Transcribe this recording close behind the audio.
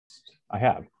I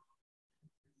have.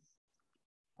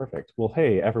 Perfect. Well,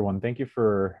 hey everyone, thank you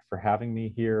for having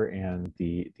me here and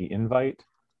the invite.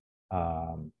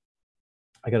 Um,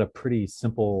 I got a pretty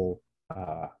simple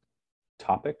uh,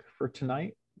 topic for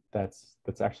tonight. That's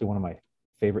actually one of my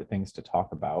favorite things to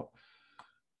talk about.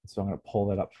 So I'm going to pull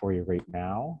that up for you right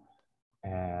now,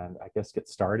 and I guess get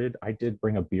started. I did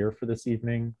bring a beer for this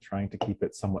evening, trying to keep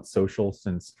it somewhat social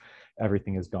since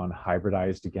everything has gone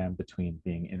hybridized again between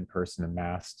being in person and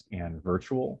masked and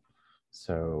virtual.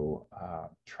 So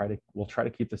we'll try to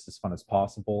keep this as fun as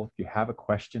possible. If you have a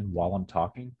question while I'm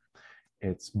talking,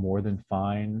 it's more than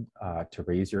fine to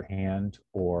raise your hand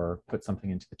or put something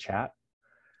into the chat.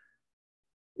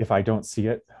 If I don't see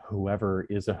it, whoever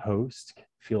is a host,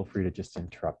 feel free to just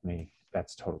interrupt me.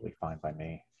 That's totally fine by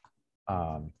me.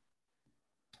 Um,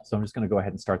 so I'm just going to go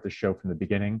ahead and start the show from the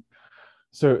beginning.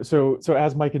 So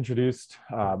as Mike introduced,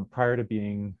 prior to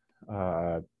being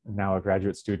now a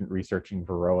graduate student researching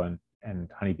Varroa and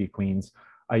honeybee queens,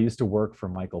 I used to work for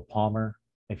Michael Palmer.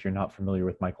 If you're not familiar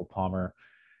with Michael Palmer,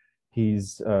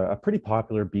 he's a pretty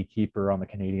popular beekeeper on the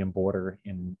Canadian border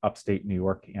in upstate New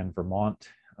York and Vermont.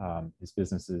 His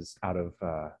business is out of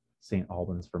St.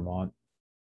 Albans, Vermont.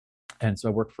 And so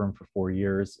I worked for him for 4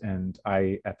 years. And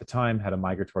I, at the time, had a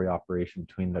migratory operation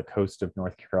between the coast of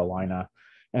North Carolina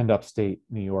and upstate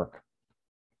New York.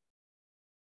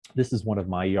 This is one of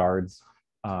my yards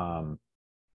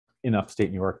in upstate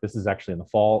New York. This is actually in the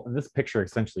fall. And this picture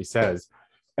essentially says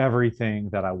everything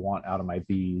that I want out of my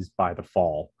bees by the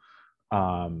fall.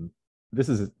 This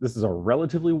is a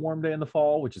relatively warm day in the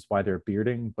fall, which is why they're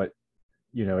bearding, but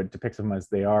it depicts them as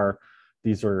they are.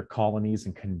 These are colonies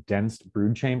in condensed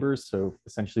brood chambers. So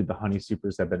essentially the honey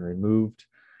supers have been removed.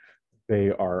 They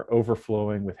are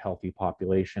overflowing with healthy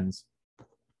populations.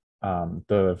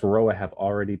 The Varroa have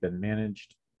already been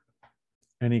managed.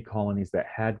 Any colonies that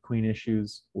had queen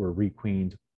issues were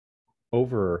requeened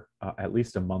over at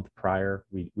least a month prior.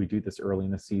 We do this early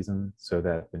in the season so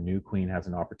that the new queen has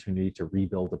an opportunity to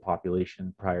rebuild the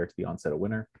population prior to the onset of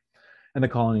winter. And the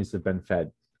colonies have been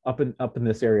fed. Up in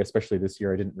this area, especially this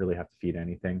year, I didn't really have to feed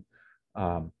anything.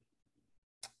 New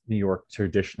York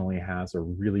traditionally has a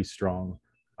really strong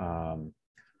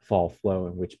fall flow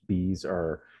in which bees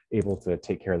are able to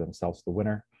take care of themselves the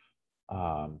winter.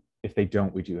 If they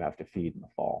don't, we do have to feed in the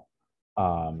fall.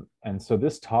 And so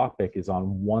this topic is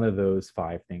on one of those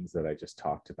 5 things that I just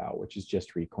talked about, which is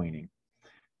just requeening.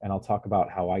 And I'll talk about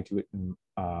how I do it in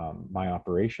my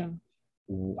operation,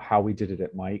 how we did it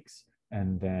at Mike's,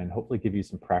 and then hopefully give you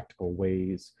some practical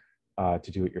ways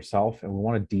to do it yourself. And we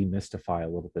want to demystify a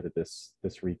little bit of this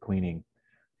requeening.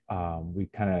 We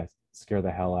kind of scare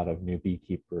the hell out of new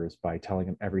beekeepers by telling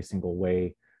them every single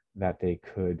way that they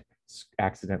could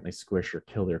accidentally squish or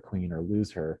kill their queen or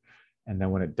lose her. And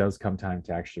then when it does come time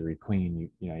to actually requeen,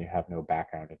 you have no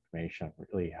background information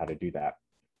really how to do that.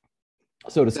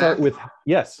 So to start with,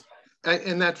 yes.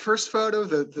 And that first photo,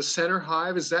 the center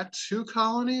hive, is that 2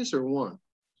 colonies or 1?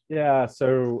 Yeah,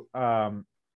 so a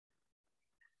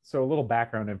little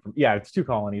background information. Yeah, it's 2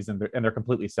 colonies and they're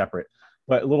completely separate.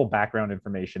 But a little background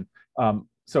information.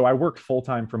 So I worked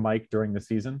full-time for Mike during the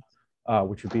season,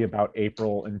 which would be about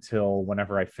April until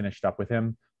whenever I finished up with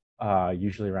him,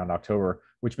 usually around October,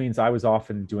 which means I was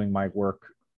often doing my work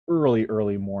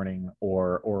early morning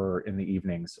or in the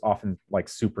evenings, often like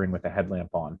supering with a headlamp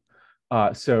on.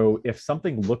 So if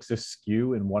something looks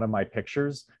askew in one of my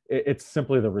pictures, it's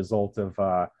simply the result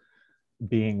of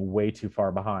being way too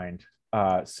far behind.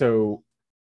 So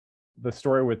the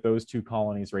story with those 2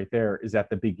 colonies right there is at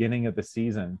the beginning of the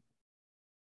season,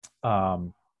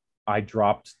 I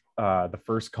dropped the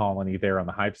first colony there on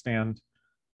the hive stand.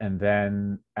 And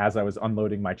then as I was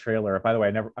unloading my trailer, by the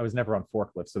way, I was never on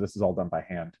forklift, so this is all done by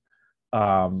hand.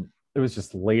 It was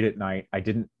just late at night. I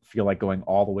didn't feel like going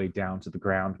all the way down to the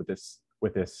ground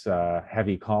with this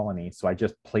heavy colony. So I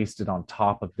just placed it on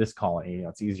top of this colony.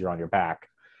 It's easier on your back.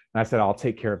 And I said, I'll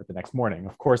take care of it the next morning.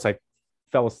 Of course, I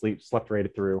fell asleep, slept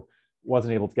right through,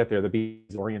 wasn't able to get there. The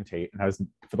bees orientate. And I was,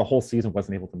 for the whole season,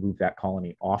 wasn't able to move that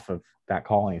colony off of that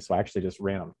colony. So I actually just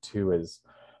ran them 2 as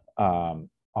on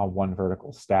one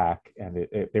vertical stack. And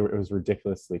it was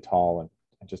ridiculously tall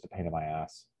and just a pain in my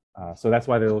ass. So that's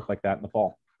why they look like that in the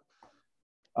fall.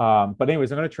 But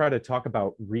anyways, I'm going to try to talk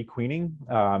about requeening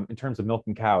in terms of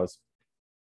milking cows.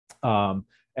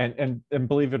 And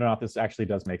believe it or not, this actually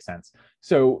does make sense.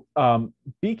 So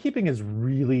beekeeping is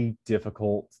really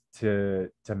difficult to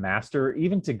master,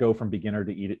 even to go from beginner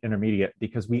to intermediate,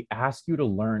 because we ask you to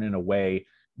learn in a way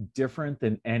different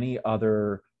than any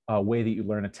other way that you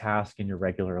learn a task in your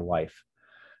regular life.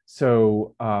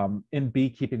 So in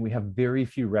beekeeping, we have very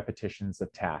few repetitions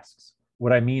of tasks.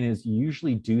 What I mean is you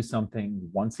usually do something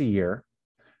once a year,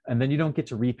 and then you don't get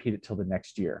to repeat it till the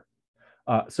next year.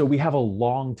 So we have a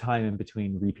long time in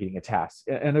between repeating a task.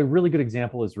 And a really good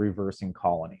example is reversing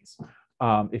colonies.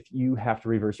 If you have to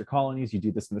reverse your colonies, you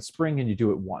do this in the spring and you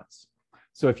do it once.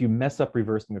 So if you mess up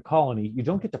reversing a colony, you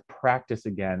don't get to practice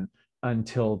again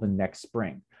until the next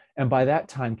spring. And by that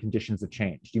time, conditions have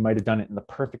changed. You might have done it in the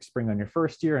perfect spring on your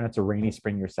first year, and it's a rainy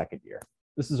spring your second year.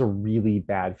 This is a really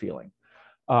bad feeling.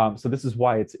 So this is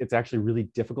why it's actually really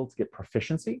difficult to get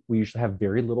proficiency. We usually have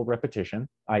very little repetition,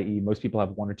 i.e. most people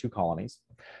have 1 or 2 colonies.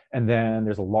 And then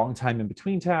there's a long time in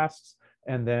between tasks,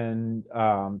 and then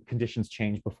conditions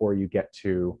change before you get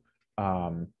to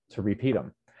repeat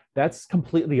them. That's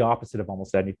completely opposite of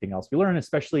almost anything else we learn,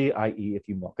 especially, i.e. if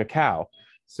you milk a cow.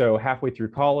 So halfway through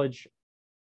college,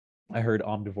 I heard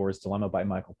Omnivore's Dilemma by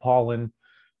Michael Pollan,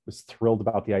 was thrilled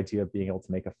about the idea of being able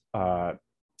to make a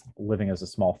living as a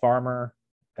small farmer.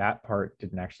 That part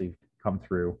didn't actually come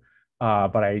through.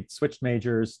 But I switched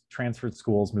majors, transferred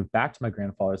schools, moved back to my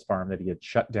grandfather's farm that he had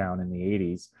shut down in the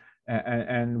 80s.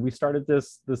 And we started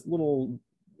this little,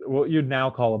 what you'd now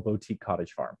call a boutique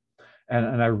cottage farm.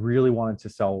 And I really wanted to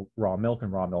sell raw milk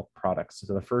and raw milk products.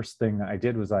 So the first thing I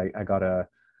did was I got a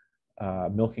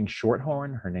milking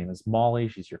shorthorn. Her name is Molly.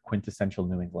 She's your quintessential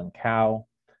New England cow.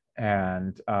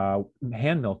 And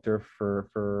hand milked her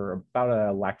for about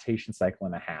a lactation cycle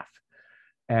and a half.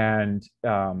 And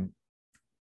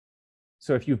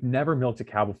so if you've never milked a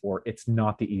cow before, it's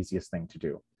not the easiest thing to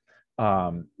do.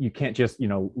 You can't just,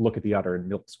 look at the udder and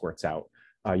milk squirts out.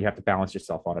 You have to balance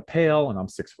yourself on a pail, and I'm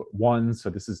 6'1", so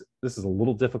this is a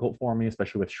little difficult for me,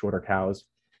 especially with shorter cows.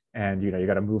 And you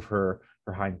got to move her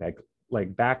hind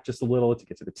leg back just a little to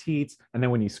get to the teats. And then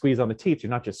when you squeeze on the teats, you're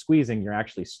not just squeezing, you're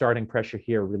actually starting pressure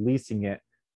here, releasing it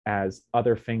as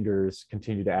other fingers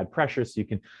continue to add pressure, so you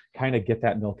can kind of get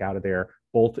that milk out of there,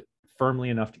 both firmly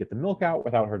enough to get the milk out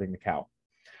without hurting the cow.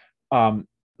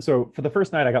 So for the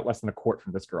first night, I got less than a quart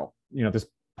from this girl, this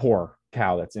poor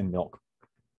cow that's in milk.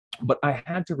 But I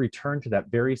had to return to that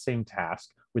very same task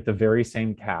with the very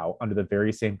same cow under the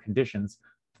very same conditions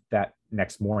that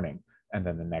next morning, and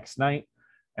then the next night,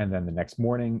 and then the next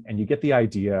morning. And you get the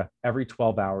idea. Every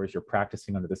 12 hours, you're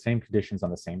practicing under the same conditions on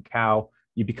the same cow.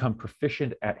 You become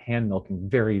proficient at hand milking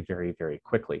very, very, very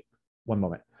quickly. One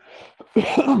moment.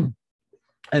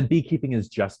 And beekeeping is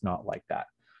just not like that.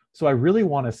 So I really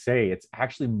want to say it's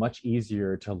actually much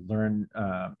easier to learn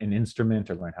an instrument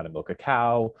or learn how to milk a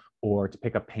cow or to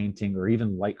pick up painting or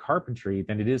even light carpentry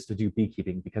than it is to do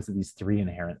beekeeping, because of these 3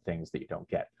 inherent things that you don't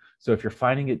get. So if you're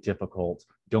finding it difficult,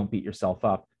 don't beat yourself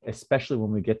up, especially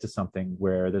when we get to something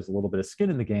where there's a little bit of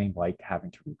skin in the game, like having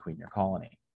to requeen your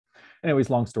colony. Anyways,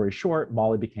 long story short,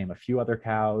 Molly became a few other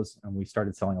cows, and we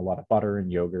started selling a lot of butter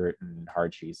and yogurt and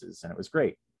hard cheeses, and it was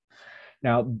great.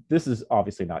 Now, this is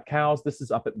obviously not cows. This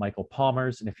is up at Michael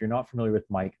Palmer's. And if you're not familiar with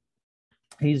Mike,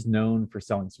 he's known for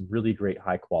selling some really great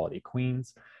high quality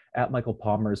queens. At Michael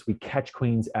Palmer's, we catch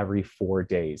queens every 4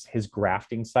 days. His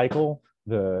grafting cycle,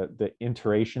 the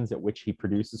iterations at which he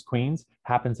produces queens,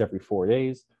 happens every 4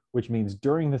 days, which means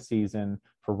during the season,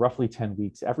 for roughly 10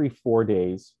 weeks, every 4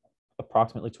 days,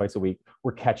 approximately twice a week,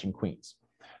 we're catching queens.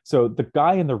 So the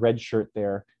guy in the red shirt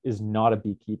there is not a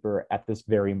beekeeper at this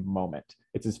very moment.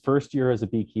 It's his first year as a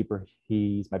beekeeper.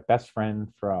 He's my best friend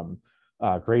from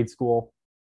grade school.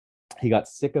 He got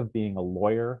sick of being a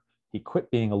lawyer. He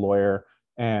quit being a lawyer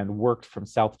and worked from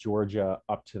South Georgia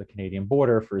up to the Canadian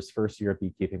border for his first year of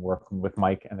beekeeping, working with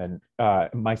Mike and then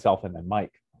myself and then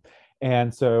Mike.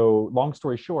 And so long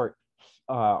story short,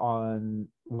 when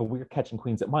we're catching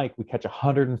queens at Mike, we catch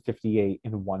 158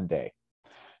 in one day.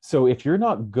 So if you're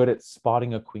not good at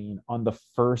spotting a queen on the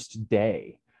first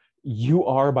day, you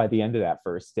are by the end of that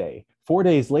first day. 4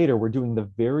 days later, we're doing the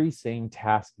very same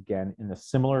task again in the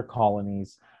similar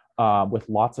colonies with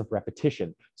lots of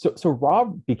repetition. So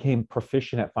Rob became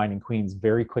proficient at finding queens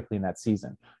very quickly in that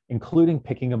season, including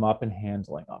picking them up and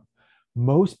handling them.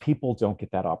 Most people don't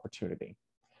get that opportunity.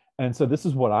 And so this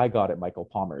is what I got at Michael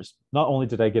Palmer's. Not only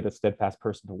did I get a steadfast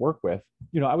person to work with,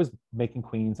 I was making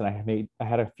queens and I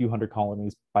had a few hundred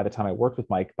colonies by the time I worked with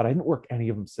Mike, but I didn't work any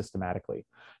of them systematically.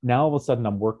 Now all of a sudden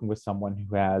I'm working with someone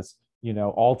who has,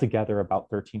 altogether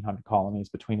about 1,300 colonies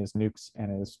between his nukes and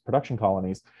his production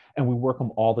colonies. And we work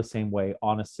them all the same way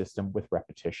on a system with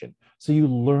repetition. So you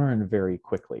learn very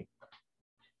quickly.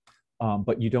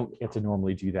 But you don't get to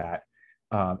normally do that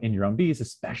in your own bees,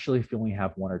 especially if you only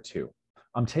have 1 or 2.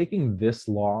 I'm taking this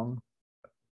long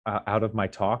out of my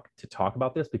talk to talk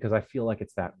about this because I feel like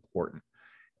it's that important.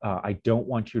 I don't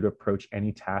want you to approach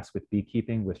any task with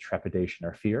beekeeping with trepidation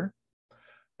or fear.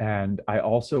 And I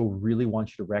also really want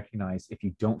you to recognize, if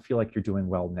you don't feel like you're doing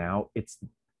well now, it's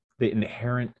the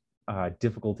inherent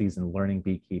difficulties in learning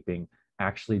beekeeping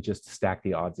actually just stack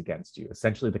the odds against you.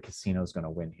 Essentially, the casino is going to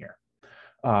win here.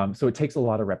 So it takes a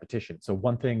lot of repetition. So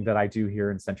one thing that I do here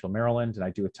in Central Maryland, and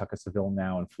I do at Tuckasonville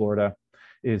now in Florida,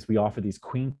 is we offer these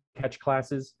queen catch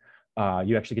classes.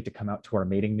 You actually get to come out to our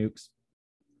mating nukes,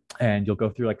 and you'll go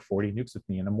through like 40 nukes with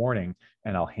me in the morning,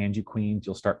 and I'll hand you queens.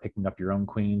 You'll start picking up your own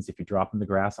queens. If you drop in the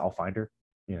grass, I'll find her.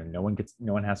 You know,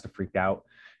 no one has to freak out.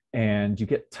 And you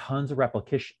get tons of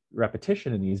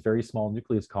repetition in these very small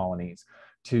nucleus colonies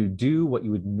to do what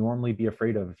you would normally be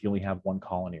afraid of if you only have one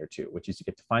colony or two, which is you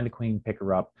get to find the queen, pick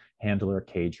her up, handle her,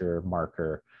 cage her, mark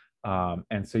her.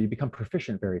 And so you become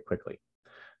proficient very quickly.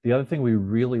 The other thing we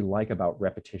really like about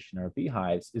repetition in our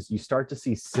beehives is you start to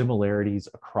see similarities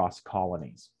across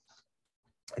colonies.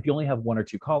 If you only have one or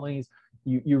two colonies,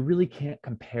 you really can't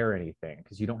compare anything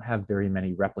because you don't have very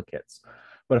many replicates.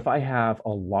 But if I have a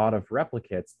lot of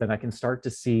replicates, then I can start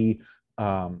to see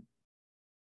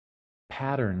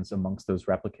patterns amongst those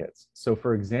replicates. So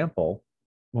for example,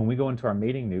 when we go into our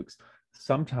mating nukes,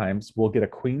 sometimes we'll get a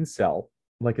queen cell,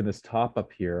 like in this top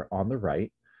up here on the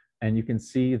right, and you can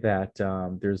see that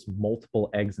there's multiple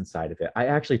eggs inside of it. I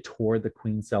actually tore the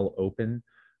queen cell open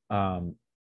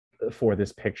for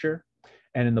this picture.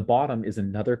 And in the bottom is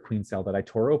another queen cell that I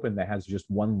tore open that has just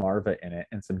one larva in it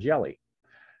and some jelly.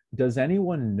 Does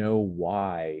anyone know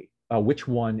why, which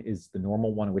one is the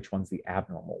normal one and which one's the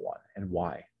abnormal one, and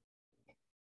why?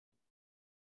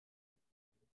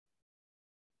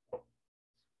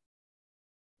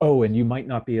 Oh, and you might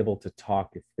not be able to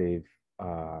talk if they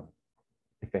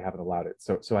haven't allowed it.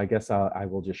 So I guess I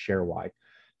will just share why.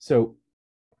 So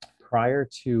prior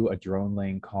to a drone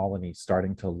laying colony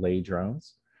starting to lay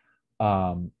drones,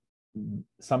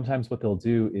 sometimes what they'll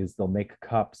do is they'll make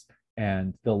cups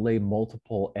and they'll lay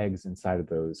multiple eggs inside of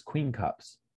those queen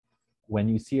cups. When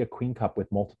you see a queen cup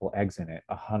with multiple eggs in it,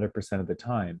 100% of the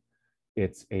time,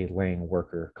 it's a laying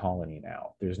worker colony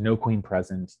now. There's no queen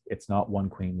present. It's not one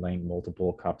queen laying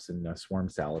multiple cups in a swarm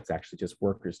cell. It's actually just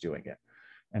workers doing it.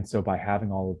 And so by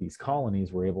having all of these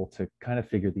colonies, we're able to kind of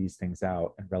figure these things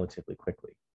out and relatively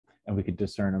quickly. And we could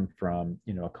discern them from,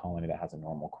 you know, a colony that has a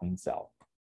normal queen cell.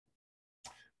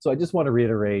 So I just want to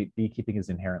reiterate, beekeeping is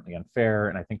inherently unfair,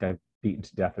 and I think I've beaten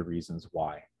to death the reasons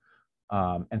why.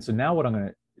 And so now what I'm going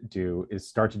to do is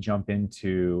start to jump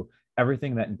into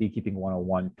everything that in Beekeeping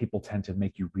 101 people tend to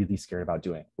make you really scared about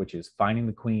doing, which is finding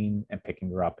the queen and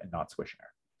picking her up and not swishing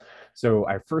her. So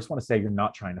I first want to say you're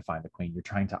not trying to find the queen, you're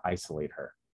trying to isolate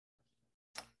her.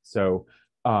 So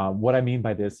what I mean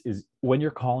by this is when your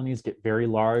colonies get very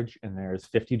large and there's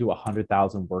 50 to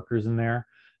 100,000 workers in there,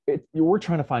 we're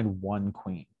trying to find one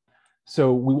queen.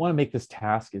 So we want to make this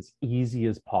task as easy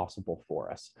as possible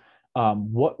for us.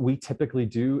 What we typically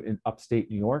do in upstate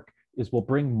New York is we'll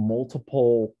bring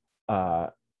multiple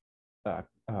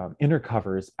inner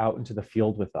covers out into the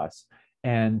field with us,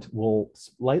 and we'll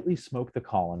lightly smoke the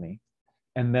colony,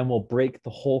 and then we'll break the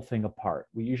whole thing apart.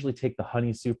 We usually take the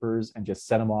honey supers and just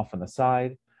set them off on the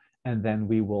side, and then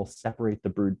we will separate the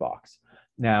brood box.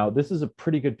 Now, this is a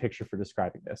pretty good picture for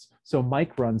describing this. So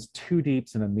Mike runs 2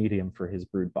 deeps and a medium for his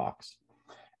brood box.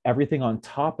 Everything on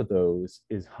top of those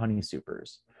is honey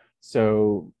supers.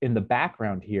 So in the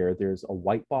background here, there's a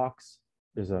white box,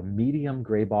 there's a medium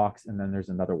gray box, and then there's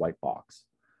another white box.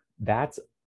 That's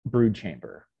brood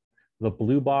chamber. The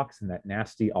blue box and that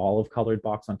nasty olive colored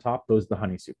box on top, those are the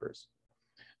honey supers.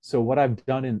 So what I've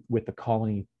done with the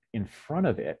colony in front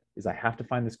of it is I have to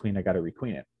find this queen, I got to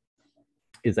requeen it,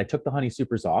 is I took the honey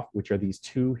supers off, which are these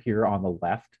 2 here on the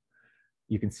left.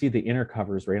 You can see the inner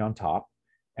covers right on top.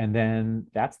 And then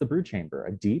that's the brood chamber,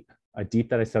 a deep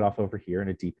that I set off over here, and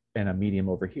a deep and a medium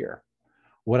over here.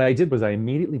 What I did was I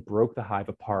immediately broke the hive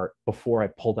apart before I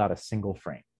pulled out a single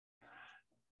frame.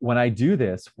 When I do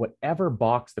this, whatever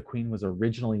box the queen was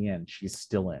originally in, she's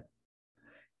still in.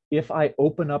 If I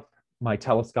open up my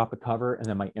telescopic cover and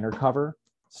then my inner cover,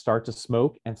 start to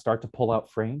smoke and start to pull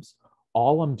out frames,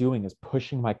 all I'm doing is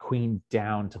pushing my queen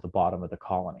down to the bottom of the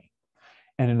colony.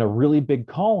 And in a really big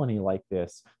colony like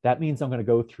this, that means I'm going to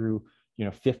go through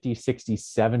 50, 60,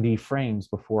 70 frames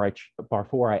before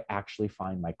I actually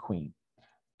find my queen.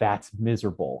 That's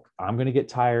miserable. I'm going to get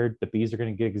tired. The bees are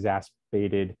going to get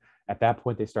exacerbated. At that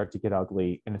point, they start to get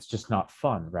ugly, and it's just not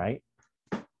fun, right?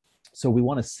 So we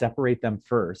want to separate them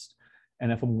first.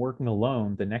 And if I'm working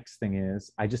alone, the next thing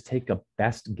is I just take a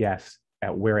best guess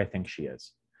at where I think she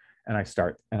is. And I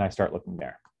start looking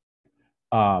there.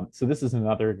 So this is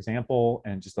another example,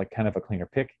 and just like kind of a cleaner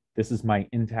pick. This is my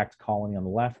intact colony on the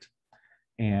left.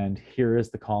 And here is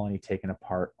the colony taken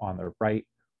apart on the right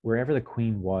Wherever the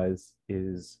queen was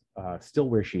is still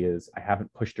where she is. I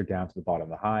haven't pushed her down to the bottom of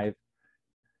the hive.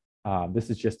 This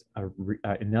is just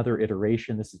another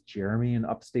iteration. This is Jeremy in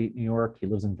upstate New York. He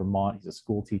lives in Vermont. He's a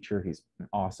school teacher. He's an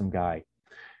awesome guy.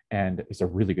 And he's a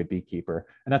really good beekeeper.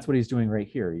 And that's what he's doing right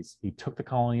here. He took the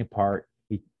colony apart.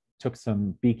 He took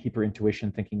some beekeeper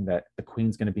intuition, thinking that the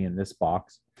queen's going to be in this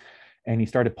box. And he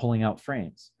started pulling out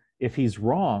frames. If he's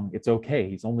wrong, it's okay.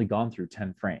 He's only gone through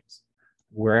 10 frames.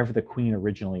 Wherever the queen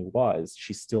originally was,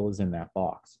 she still is in that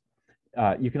box.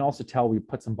 You can also tell we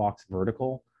put some box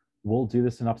vertical. We'll do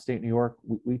this in upstate New York.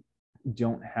 We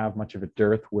don't have much of a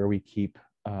dearth where we keep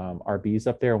our bees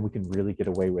up there, and we can really get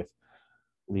away with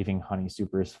leaving honey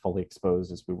supers fully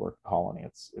exposed as we work a colony.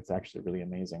 It's actually really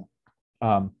amazing.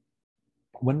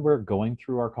 When we're going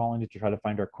through our colony to try to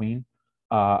find our queen,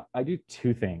 I do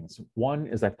two things. One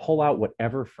is I pull out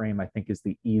whatever frame I think is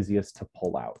the easiest to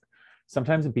pull out.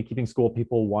 Sometimes in beekeeping school,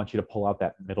 people want you to pull out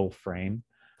that middle frame.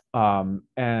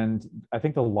 And I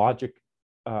think the logic,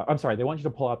 they want you to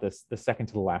pull out the second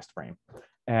to the last frame.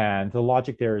 And the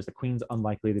logic there is the queen's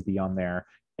unlikely to be on there,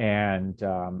 and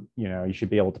you should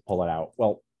be able to pull it out.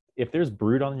 Well, if there's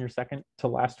brood on your second to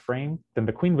last frame, then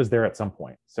the queen was there at some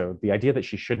point. So the idea that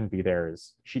she shouldn't be there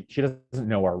is she doesn't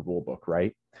know our rule book,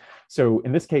 right? So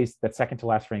in this case, that second to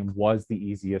last frame was the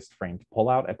easiest frame to pull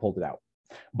out. I pulled it out.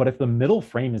 But if the middle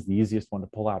frame is the easiest one to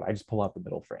pull out, I just pull out the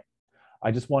middle frame.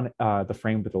 I just want the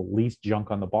frame with the least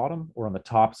junk on the bottom or on the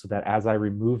top, so that as I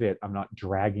remove it, I'm not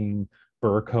dragging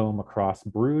burr comb across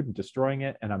brood and destroying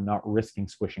it, and I'm not risking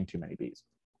squishing too many bees.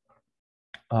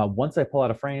 Once I pull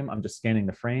out a frame, I'm just scanning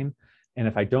the frame. And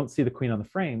if I don't see the queen on the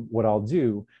frame, what I'll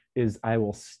do is I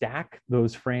will stack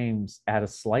those frames at a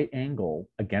slight angle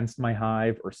against my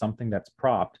hive or something that's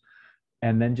propped,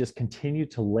 and then just continue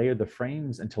to layer the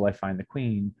frames until I find the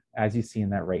queen, as you see in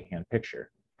that right-hand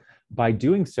picture. By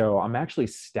doing so, I'm actually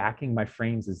stacking my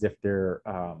frames as if they're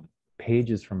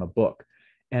pages from a book.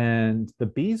 And the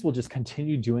bees will just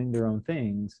continue doing their own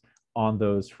things on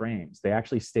those frames. They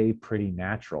actually stay pretty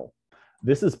natural.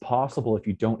 This is possible if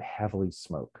you don't heavily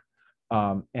smoke.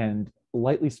 And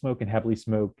lightly smoke and heavily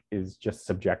smoke is just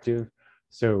subjective.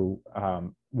 So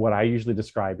what I usually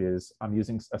describe is I'm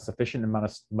using a sufficient amount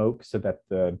of smoke so that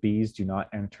the bees do not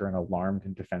enter an alarmed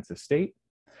and defensive state.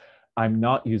 I'm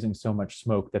not using so much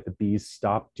smoke that the bees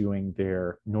stop doing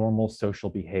their normal social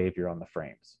behavior on the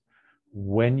frames.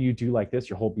 When you do like this,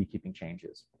 your whole beekeeping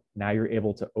changes. Now you're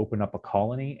able to open up a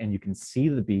colony and you can see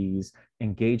the bees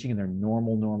engaging in their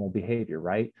normal behavior,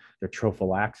 right? They're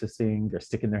trophallaxising, they're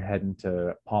sticking their head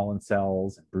into pollen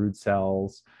cells and brood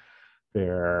cells.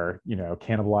 They're,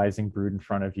 cannibalizing brood in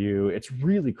front of you. It's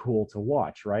really cool to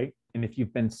watch, right? And if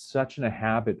you've been such in a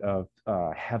habit of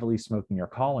heavily smoking your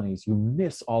colonies, you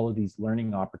miss all of these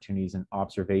learning opportunities and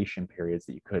observation periods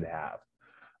that you could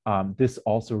have. This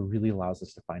also really allows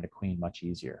us to find a queen much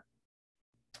easier.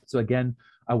 So again,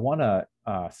 I want to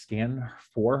scan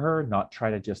for her, not try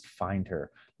to just find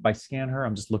her. If I scan her,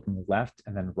 I'm just looking left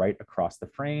and then right across the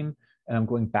frame, and I'm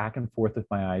going back and forth with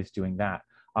my eyes doing that.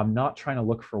 I'm not trying to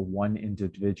look for one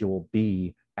individual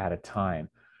bee at a time.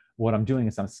 What I'm doing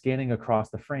is I'm scanning across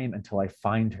the frame until I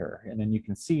find her. And then you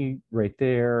can see right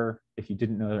there, if you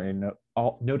didn't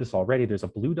notice already, there's a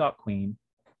blue dot queen,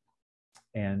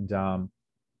 and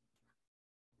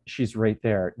she's right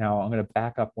there. Now I'm going to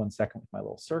back up 1 second with my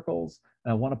little circles,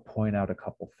 and I want to point out a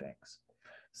couple things.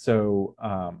 So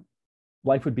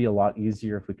life would be a lot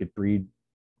easier if we could breed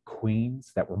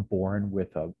queens that were born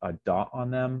with a dot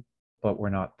on them, but we're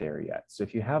not there yet. So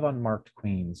if you have unmarked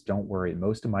queens, don't worry.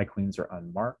 Most of my queens are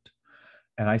unmarked,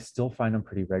 and I still find them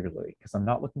pretty regularly because I'm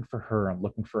not looking for her. I'm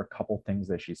looking for a couple things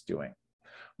that she's doing.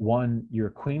 One, your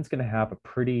queen's going to have a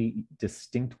pretty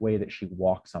distinct way that she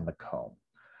walks on the comb.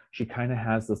 She kind of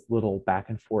has this little back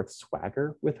and forth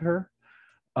swagger with her,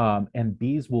 and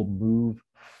bees will move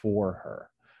for her.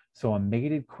 So a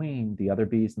mated queen, the other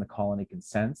bees in the colony can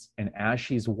sense, and as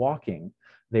she's walking,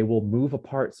 they will move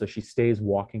apart so she stays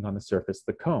walking on the surface of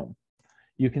the comb.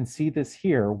 You can see this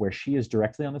here where she is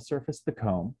directly on the surface of the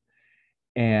comb,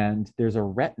 and there's a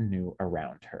retinue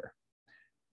around her.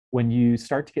 When you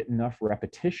start to get enough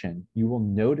repetition, you will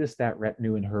notice that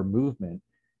retinue in her movement.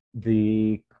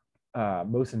 The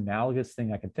most analogous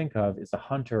thing I can think of is a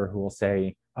hunter who will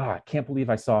say, I can't believe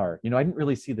I saw her. I didn't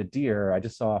really see the deer. I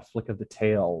just saw a flick of the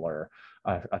tail or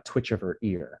a twitch of her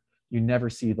ear. You never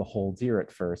see the whole deer at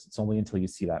first. It's only until you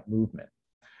see that movement.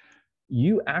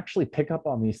 You actually pick up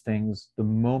on these things the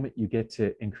moment you get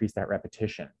to increase that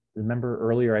repetition. Remember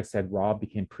earlier I said Rob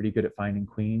became pretty good at finding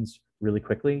queens really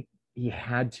quickly? He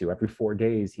had to. Every 4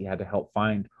 days, he had to help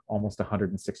find almost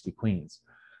 160 queens.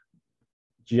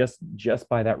 just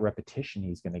by that repetition,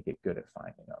 he's going to get good at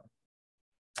finding them.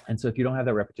 And so if you don't have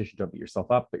that repetition, don't beat yourself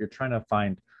up, but you're trying to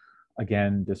find,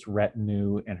 again, this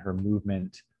retinue and her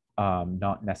movement,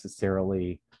 not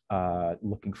necessarily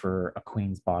looking for a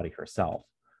queen's body herself.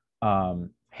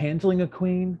 Handling a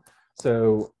queen.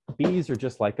 So bees are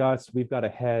just like us. We've got a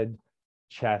head,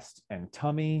 chest, and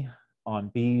tummy. On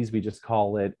bees, we just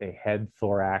call it a head,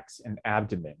 thorax, and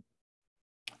abdomen.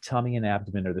 Tummy and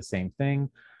abdomen are the same thing.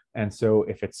 And so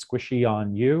if it's squishy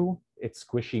on you, it's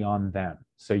squishy on them.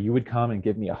 So you would come and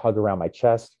give me a hug around my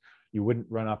chest. You wouldn't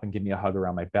run up and give me a hug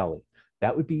around my belly.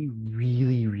 That would be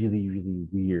really, really, really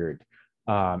weird,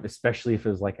 especially if it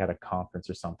was like at a conference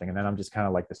or something. And then I'm just kind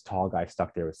of like this tall guy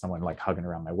stuck there with someone like hugging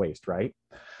around my waist, right?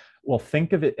 Well,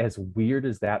 think of it as weird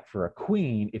as that for a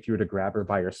queen if you were to grab her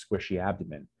by her squishy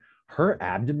abdomen. Her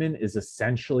abdomen is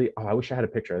essentially, oh, I wish I had a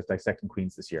picture. I was dissecting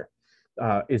queens this year.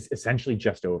 Is essentially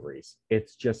just ovaries.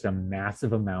 It's just a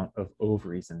massive amount of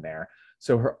ovaries in there.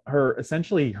 So her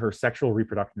essentially her sexual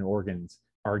reproductive organs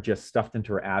are just stuffed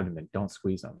into her abdomen. Don't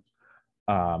squeeze them.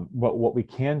 What we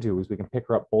can do is we can pick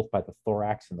her up both by the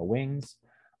thorax and the wings.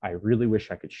 I really wish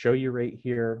I could show you right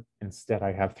here. Instead,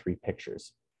 I have 3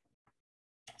 pictures.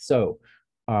 So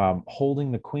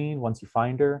holding the queen, once you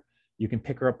find her, you can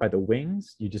pick her up by the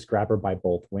wings. You just grab her by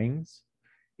both wings.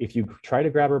 If you try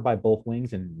to grab her by both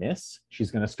wings and miss,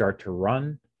 she's going to start to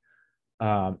run.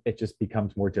 It just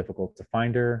becomes more difficult to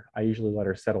find her. I usually let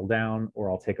her settle down,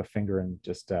 or I'll take a finger and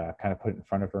just kind of put it in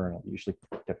front of her, and I'll usually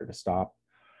get her to stop.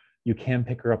 You can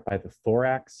pick her up by the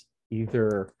thorax,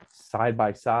 either side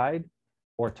by side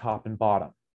or top and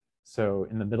bottom. So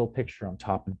in the middle picture, I'm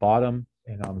top and bottom,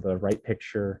 and on the right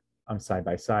picture, I'm side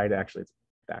by side. Actually, it's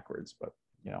backwards, but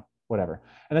you know, whatever.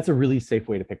 And that's a really safe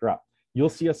way to pick her up. You'll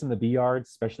see us in the bee yards,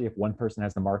 especially if one person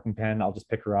has the marking pen. I'll just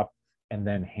pick her up and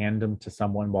then hand them to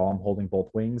someone while I'm holding both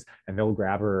wings, and they'll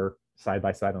grab her side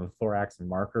by side on the thorax and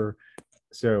mark her.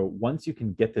 So once you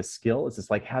can get this skill, it's just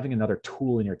like having another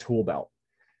tool in your tool belt.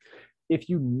 If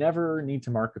you never need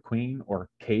to mark a queen or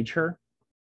cage her,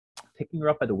 picking her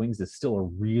up by the wings is still a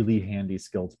really handy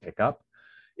skill to pick up.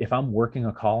 If I'm working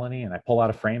a colony and I pull out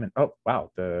a frame and, oh,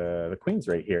 wow, the queen's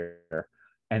right here,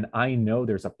 and I know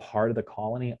there's a part of the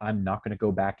colony I'm not going to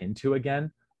go back into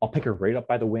again, I'll pick her right up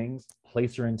by the wings,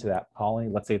 place her into that colony.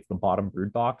 Let's say it's the bottom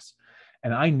brood box,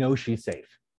 and I know she's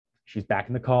safe. She's back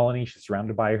in the colony. She's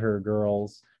surrounded by her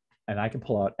girls, and I can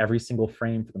pull out every single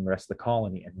frame for the rest of the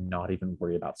colony and not even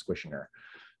worry about squishing her.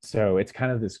 So it's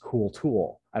kind of this cool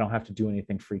tool. I don't have to do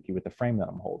anything freaky with the frame that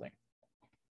I'm holding.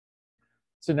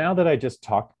 So now that I just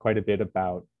talked quite a bit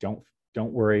about don't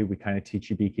worry, we kind of teach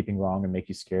you beekeeping wrong and make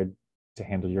you scared to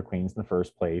handle your queens in the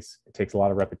first place. It takes a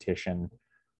lot of repetition,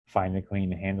 finding a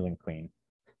queen and handling a queen.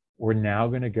 We're now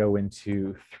going to go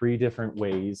into 3 different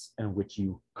ways in which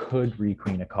you could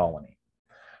requeen a colony.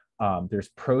 There's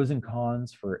pros and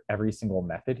cons for every single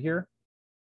method here.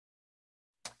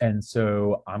 And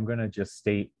so I'm going to just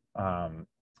state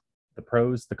the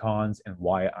pros, the cons, and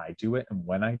why I do it and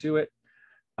when I do it.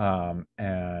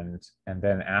 And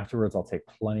then afterwards, I'll take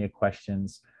plenty of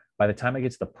questions. By the time I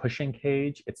get to the pushing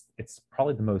cage, it's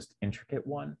probably the most intricate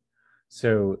one.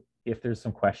 So if there's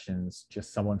some questions,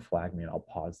 just someone flag me and I'll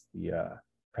pause the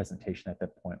presentation at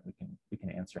that point. We can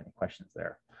answer any questions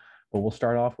there. But we'll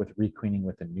start off with requeening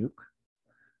with a nuke.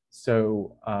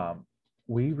 So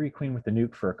we requeen with the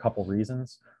nuke for a couple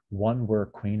reasons. One, we're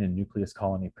queen and nucleus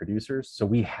colony producers. So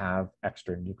we have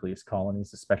extra nucleus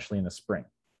colonies, especially in the spring.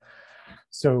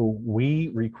 So we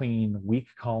requeen weak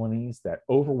colonies that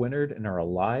overwintered and are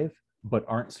alive, but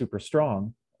aren't super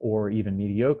strong or even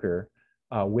mediocre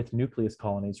with nucleus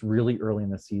colonies really early in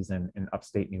the season in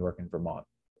upstate New York and Vermont.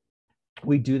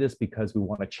 We do this because we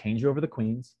want to change over the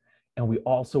queens, and we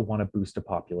also want to boost a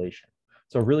population.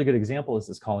 So a really good example is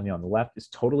this colony on the left is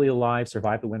totally alive,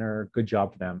 survived the winter, good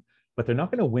job for them, but they're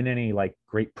not going to win any like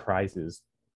great prizes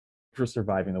for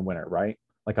surviving the winter, right?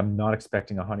 Like I'm not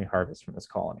expecting a honey harvest from this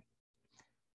colony.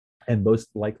 And most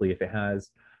likely, if it has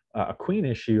a queen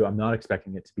issue, I'm not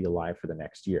expecting it to be alive for the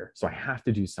next year. So I have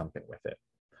to do something with it.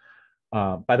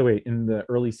 By the way, in the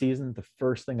early season, the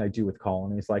first thing I do with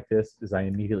colonies like this is I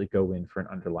immediately go in for an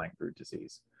underlying brood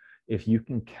disease. If you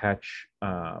can catch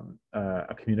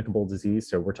a communicable disease,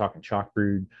 so we're talking chalk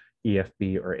brood,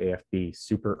 EFB, or AFB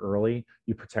super early,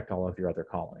 you protect all of your other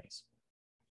colonies.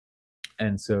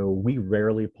 And so we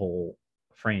rarely pull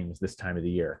frames this time of the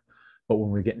year. But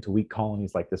when we get into weak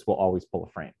colonies like this, we'll always pull a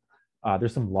frame.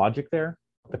 There's some logic there.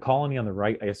 The colony on the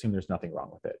right, I assume there's nothing wrong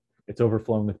with it. It's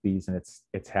overflowing with bees and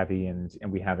it's heavy and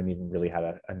we haven't even really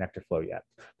had a nectar flow yet.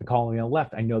 The colony on the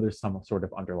left, I know there's some sort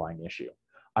of underlying issue.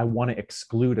 I want to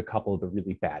exclude a couple of the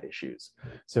really bad issues.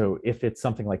 So if it's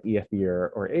something like EFB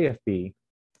or AFB,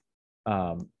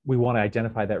 we want to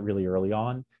identify that really early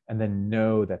on and then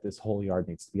know that this whole yard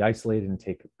needs to be isolated and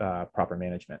take proper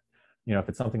management. You know, if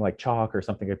it's something like chalk or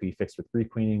something that be fixed with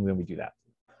requeening, then we do that.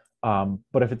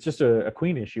 But if it's just a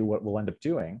queen issue, what we'll end up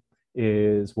doing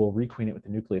is we'll requeen it with the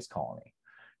nucleus colony.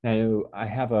 Now, I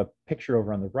have a picture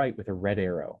over on the right with a red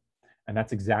arrow, and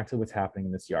that's exactly what's happening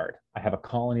in this yard. I have a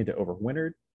colony that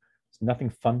overwintered. There's nothing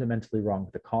fundamentally wrong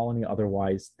with the colony,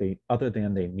 other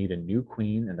than they need a new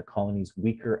queen, and the colony's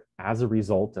weaker as a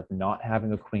result of not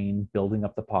having a queen, building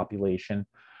up the population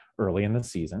early in the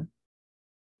season.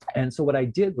 And so what I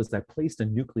did was I placed a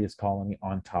nucleus colony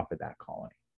on top of that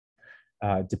colony,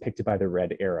 depicted by the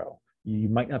red arrow. You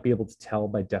might not be able to tell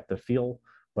by depth of field,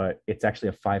 but it's actually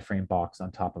a 5-frame box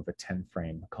on top of a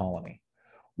 10-frame colony.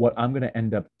 What I'm going to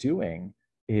end up doing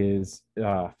is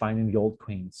finding the old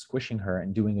queen, squishing her,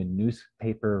 and doing a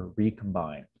newspaper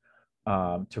recombine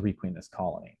to requeen this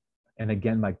colony. And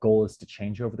again, my goal is to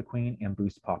change over the queen and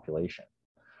boost population.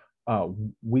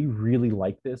 We really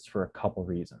like this for a couple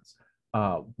reasons.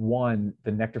 One,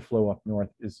 the nectar flow up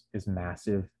north is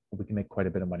massive. We can make quite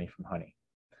a bit of money from honey.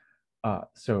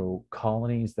 So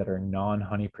colonies that are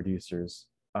non-honey producers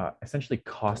essentially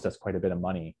cost us quite a bit of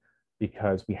money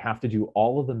because we have to do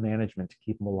all of the management to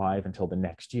keep them alive until the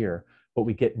next year, but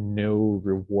we get no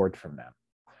reward from them.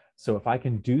 So if I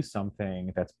can do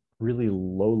something that's really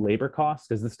low labor cost,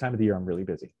 because this time of the year I'm really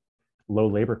busy, low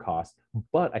labor cost,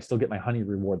 but I still get my honey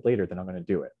reward later, then I'm going to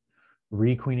do it.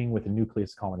 Requeening with a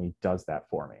nucleus colony does that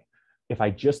for me. If I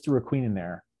just threw a queen in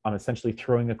there, I'm essentially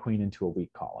throwing a queen into a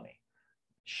weak colony.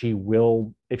 She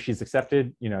will, if she's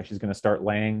accepted, you know, she's going to start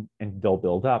laying and they'll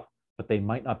build up, but they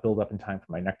might not build up in time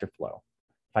for my nectar flow.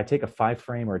 If I take a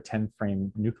 5-frame or a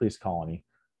 10-frame nucleus colony,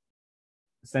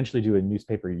 essentially do a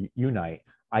newspaper unite,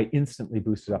 I instantly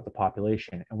boosted up the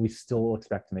population, and we still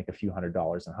expect to make a few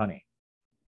 $100s in honey.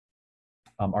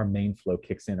 Our main flow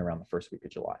kicks in around the first week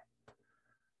of July.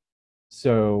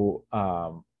 So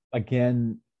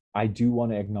again, I do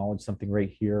want to acknowledge something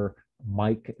right here.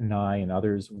 Mike and I and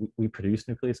others, we produce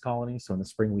nucleus colonies. So in the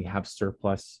spring, we have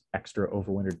surplus extra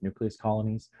overwintered nucleus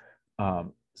colonies.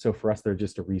 So for us, they're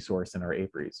just a resource in our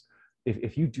apiaries.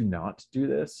 If you do not do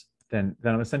this, then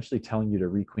I'm essentially telling you to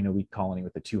requeen a weak colony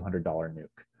with a $200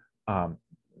 nuke.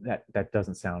 That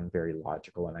doesn't sound very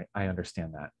logical, and I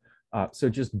understand that. So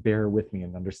just bear with me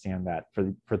and understand that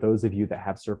for those of you that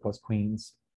have surplus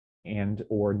queens and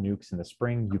or nukes in the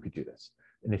spring, you could do this.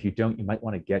 And if you don't, you might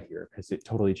want to get here because it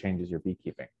totally changes your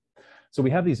beekeeping. So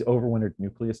we have these overwintered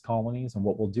nucleus colonies, and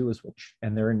what we'll do is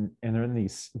they're in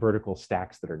these vertical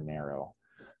stacks that are narrow,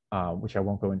 which I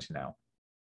won't go into now.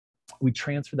 We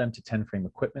transfer them to 10-frame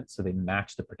equipment so they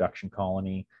match the production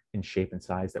colony in shape and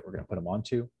size that we're going to put them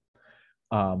onto.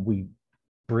 We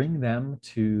bring them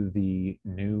to the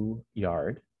new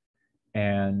yard,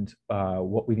 and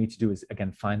what we need to do is,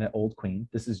 again, find that old queen.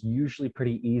 This is usually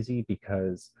pretty easy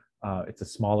because it's a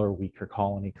smaller, weaker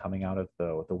colony coming out of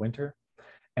the winter.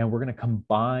 And we're going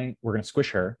to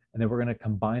squish her, and then we're going to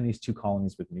combine these two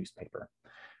colonies with newspaper.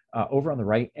 Over on the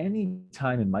right, any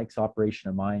time in Mike's operation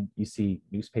or mine, you see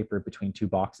newspaper between two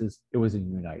boxes, it was a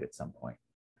unite at some point,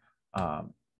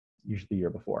 usually the year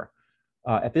before.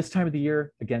 At this time of the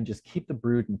year, again, just keep the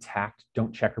brood intact.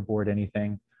 Don't checkerboard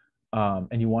anything.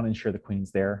 And you want to ensure the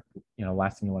queen's there. You know,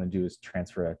 last thing you want to do is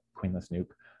transfer a queenless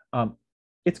nuke.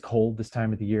 It's cold this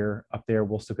time of the year up there.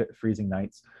 We'll still get freezing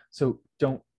nights. So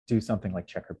don't do something like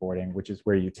checkerboarding, which is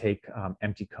where you take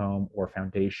empty comb or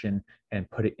foundation and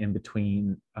put it in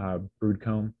between brood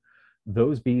comb.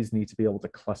 Those bees need to be able to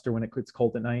cluster when it gets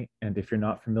cold at night. And if you're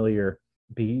not familiar,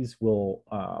 bees will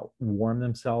warm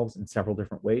themselves in several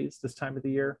different ways this time of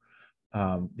the year.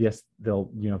 Yes,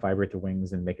 they'll vibrate their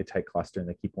wings and make a tight cluster, and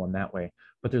they keep warm that way.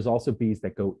 But there's also bees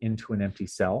that go into an empty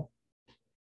cell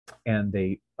and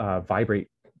they vibrate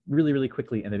really, really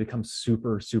quickly, and they become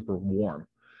super, super warm.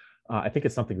 I think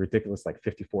it's something ridiculous like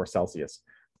 54 Celsius.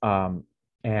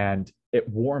 And it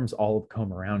warms all of the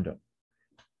comb around them.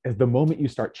 At the moment you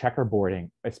start checkerboarding,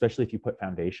 especially if you put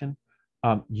foundation,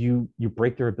 you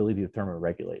break their ability to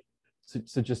thermoregulate.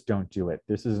 So just don't do it.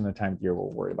 This isn't a time of year where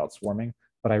we're worried about swarming,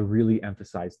 but I really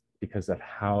emphasize because of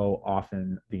how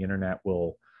often the internet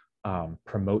will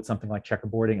promote something like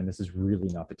checkerboarding, and this is really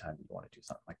not the time you want to do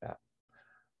something like that.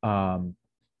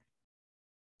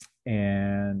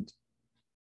 And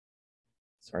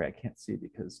sorry, I can't see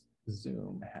because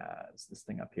Zoom has this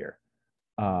thing up here.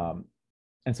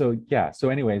 And so, yeah, so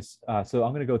anyways, so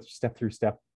I'm going to go step through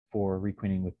step for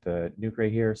requeening with the nuke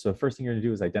right here. So the first thing you're going to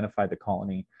do is identify the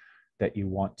colony that you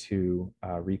want to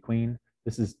requeen.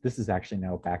 This is actually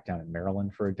now back down in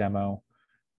Maryland for a demo.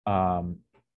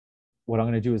 What I'm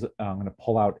going to do is I'm going to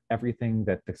pull out everything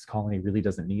that this colony really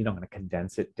doesn't need. I'm going to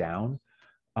condense it down.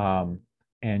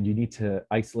 And you need to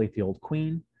isolate the old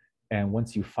queen. And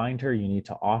once you find her, you need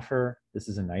to offer. This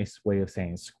is a nice way of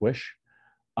saying squish.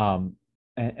 And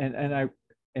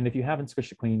if you haven't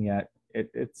squished a queen yet,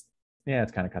 it's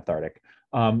kind of cathartic.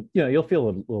 You'll feel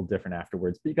a little different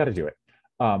afterwards, but you got to do it.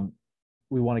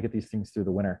 We want to get these things through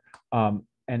the winter.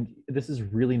 And this is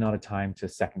really not a time to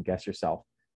second guess yourself.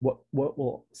 What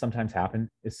will sometimes happen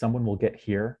is someone will get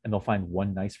here and they'll find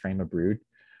one nice frame of brood.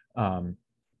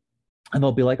 And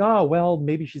they'll be like, oh, well,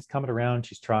 maybe she's coming around,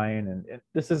 she's trying. And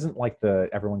this isn't like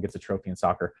everyone gets a trophy in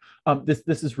soccer.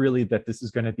 This is really that this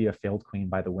is going to be a failed queen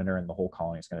by the winter and the whole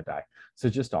colony is going to die. So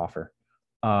just offer.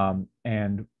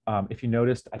 If you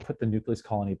noticed, I put the nucleus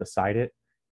colony beside it.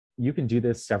 You can do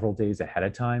this several days ahead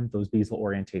of time. Those bees will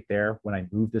orientate there. When I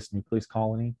move this nucleus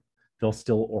colony, they'll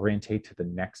still orientate to the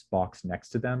next box next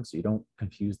to them. So you don't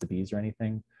confuse the bees or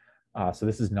anything. So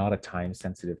this is not a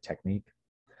time-sensitive technique.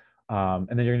 And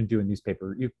then you're going to do a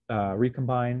newspaper. You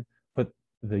recombine, put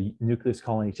the nucleus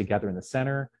colony together in the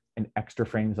center and extra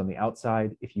frames on the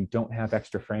outside. If you don't have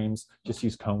extra frames, just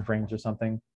use cone frames or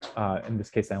something. In this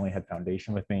case, I only had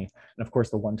foundation with me. And of course,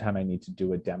 the one time I need to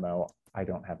do a demo, I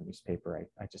don't have newspaper.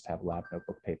 I just have lab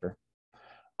notebook paper.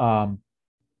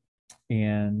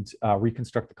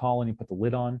 Reconstruct the colony, put the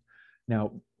lid on.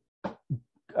 Now,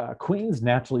 queens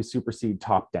naturally supersede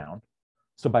top down.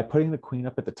 So by putting the queen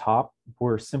up at the top,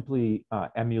 we're simply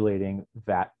emulating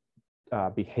that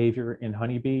behavior in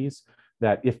honeybees,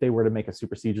 that if they were to make a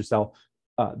supersedure cell,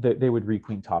 they would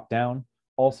requeen top down.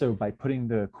 Also, by putting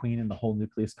the queen and the whole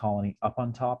nucleus colony up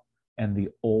on top and the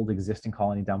old existing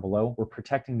colony down below, we're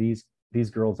protecting these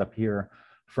girls up here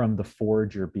from the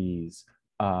forager bees.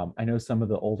 I know some of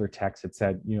the older texts had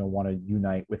said, want to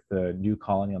unite with the new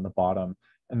colony on the bottom,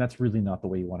 and that's really not the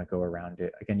way you want to go around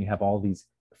it. Again, you have all these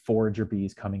forager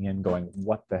bees coming in going,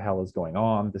 what the hell is going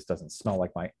on? This doesn't smell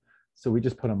like my... So we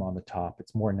just put them on the top.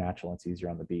 It's more natural and it's easier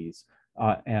on the bees.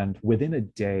 And within a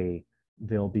day,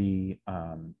 they'll be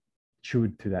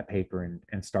chewed through that paper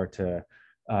and start to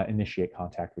initiate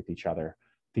contact with each other.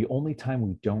 The only time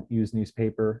we don't use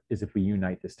newspaper is if we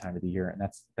unite this time of the year, and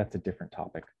that's a different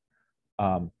topic.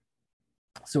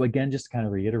 So again, just to kind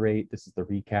of reiterate, this is the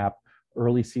recap.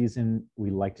 Early season,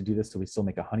 we like to do this so we still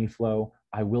make a honey flow.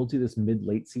 I will do this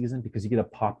mid-late season because you get a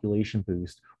population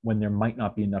boost when there might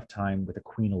not be enough time with a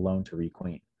queen alone to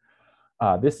requeen.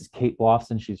 This is Kate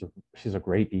Blofson. She's a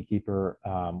great beekeeper.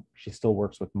 She still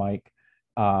works with Mike.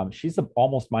 She's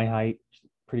almost my height,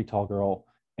 pretty tall girl,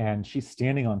 and she's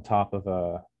standing on top of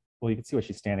well, you can see what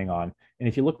she's standing on. And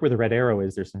if you look where the red arrow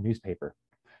is, there's some newspaper.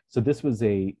 So this was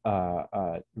a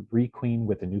requeen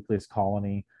with a nucleus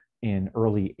colony in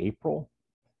early April.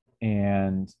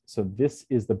 And so this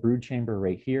is the brood chamber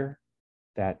right here,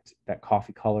 that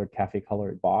cafe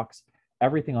colored box,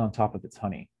 everything on top of its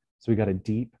honey. So we got a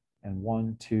deep and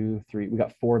 1, 2, 3, we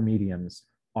got 4 mediums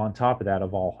on top of that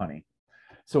of all honey.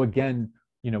 So again,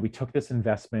 we took this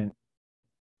investment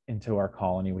into our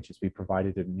colony, which is we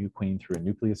provided a new queen through a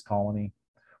nucleus colony.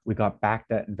 We got back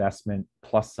that investment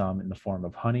plus some in the form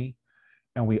of honey.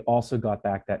 And we also got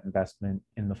back that investment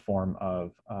in the form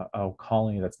of a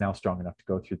colony that's now strong enough to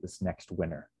go through this next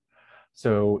winter.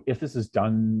 So if this is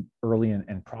done early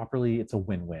and properly, it's a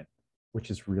win-win,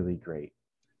 which is really great.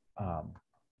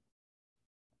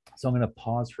 So I'm going to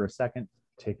pause for a second,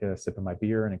 take a sip of my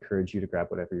beer, and encourage you to grab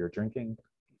whatever you're drinking.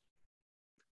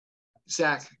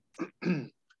 Zach.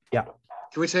 Yeah.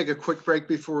 Can we take a quick break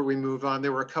before we move on?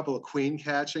 There were a couple of queen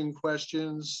catching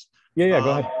questions. Yeah, go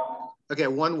ahead. Okay,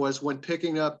 one was when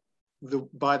picking up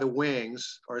by the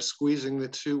wings, are squeezing the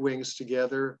 2 wings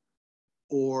together,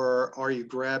 or are you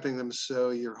grabbing them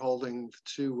so you're holding the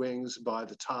 2 wings by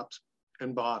the tops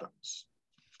and bottoms?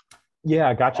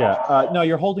 Yeah, gotcha. No,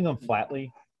 you're holding them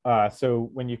flatly. So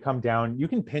when you come down, you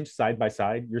can pinch side by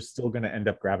side. You're still going to end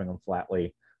up grabbing them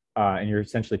flatly. And you're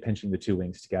essentially pinching the 2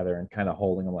 wings together and kind of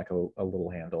holding them like a little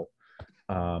handle.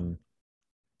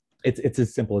 It's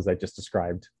as simple as I just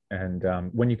described. And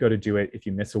when you go to do it, if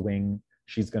you miss a wing,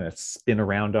 she's going to spin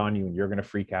around on you and you're going to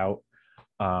freak out.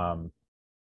 I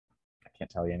can't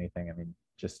tell you anything. I mean,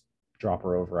 just drop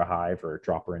her over a hive or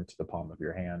drop her into the palm of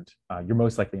your hand. You're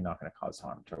most likely not going to cause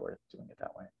harm to her doing it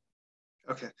that way.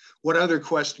 Okay. What other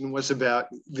question was about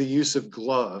the use of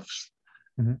gloves?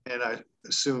 Mm-hmm. And I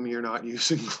assume you're not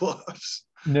using gloves.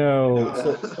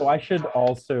 No. So I should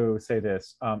also say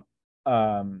this.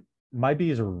 My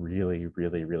bees are really,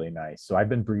 really, really nice. So I've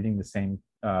been breeding the same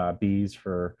bees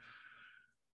for,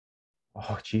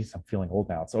 oh geez, I'm feeling old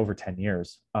now. It's over 10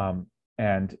 years.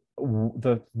 And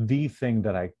the thing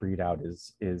that I breed out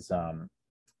is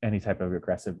any type of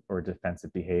aggressive or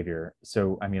defensive behavior.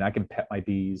 So, I mean, I can pet my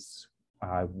bees.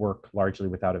 I work largely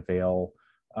without a veil,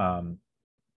 and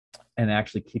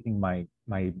actually keeping my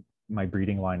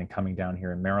breeding line and coming down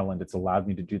here in Maryland, it's allowed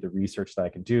me to do the research that I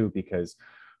can do because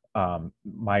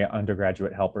my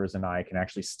undergraduate helpers and I can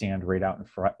actually stand right out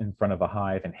in front of a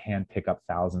hive and hand pick up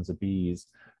thousands of bees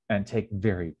and take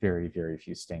very, very, very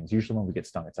few stings. Usually when we get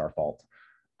stung, it's our fault.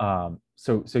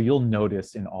 So you'll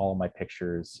notice in all of my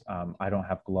pictures, I don't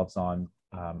have gloves on.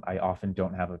 I often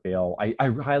don't have a veil. I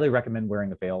highly recommend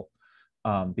wearing a veil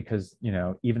because, you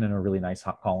know, even in a really nice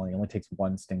hot colony, it only takes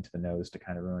one sting to the nose to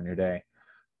kind of ruin your day.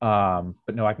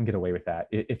 But no, I can get away with that.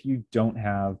 If you don't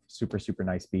have super, super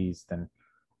nice bees, then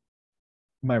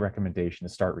my recommendation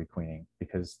is start requeening,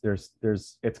 because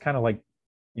it's kind of like,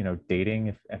 you know,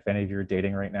 dating. If any of you are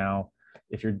dating right now,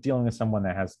 if you're dealing with someone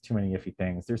that has too many iffy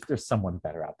things, there's someone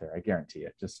better out there. I guarantee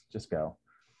it. Just go.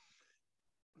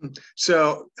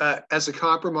 So as a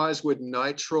compromise, would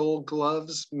nitrile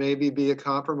gloves maybe be a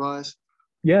compromise?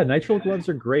 Yeah, nitrile gloves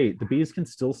are great. The bees can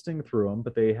still sting through them,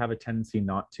 but they have a tendency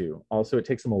not to. Also, it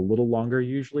takes them a little longer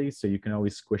usually, so you can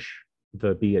always squish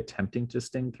the bee attempting to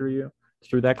sting through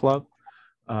that glove.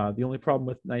 The only problem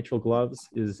with nitrile gloves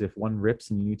is if one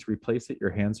rips and you need to replace it, your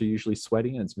hands are usually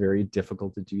sweaty, and it's very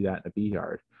difficult to do that in a bee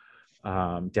yard.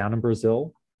 Down in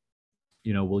Brazil,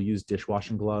 you know, we'll use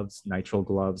dishwashing gloves, nitrile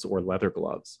gloves, or leather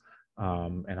gloves.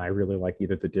 And I really like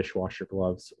either the dishwasher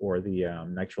gloves or the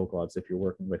nitrile gloves if you're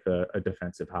working with a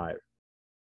defensive hive.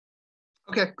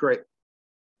 Okay, great.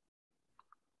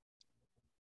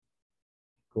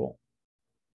 Cool.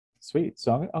 Sweet.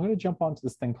 So I'm going to jump onto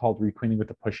this thing called requeening with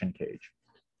a push-in cage.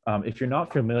 If you're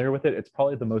not familiar with it, it's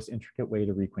probably the most intricate way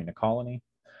to requeen a colony.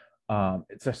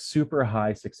 It's a super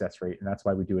high success rate, and that's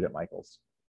why we do it at Michael's.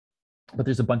 But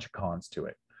there's a bunch of cons to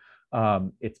it.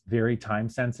 It's very time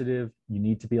sensitive. You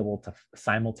need to be able to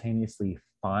simultaneously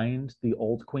find the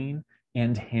old queen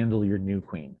and handle your new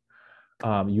queen.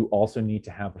 You also need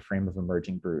to have a frame of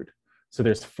emerging brood. So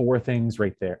there's four things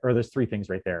right there, or there's three things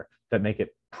right there that make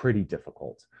it pretty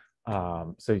difficult.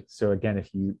 So again,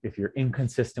 if you're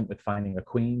inconsistent with finding a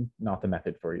queen, not the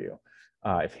method for you.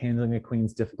 If handling a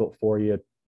queen's difficult for you,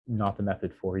 not the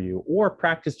method for you. Or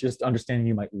practice just understanding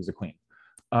you might lose a queen.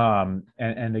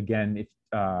 And again, if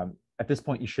at this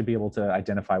point you should be able to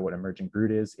identify what emerging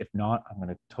brood is. If not, I'm going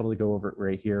to totally go over it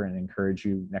right here and encourage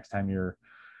you next time you're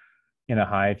in a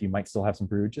hive, you might still have some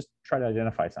brood, just try to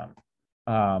identify some.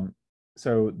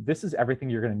 So this is everything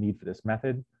you're going to need for this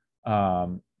method.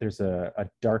 There's a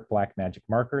dark black magic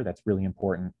marker. That's really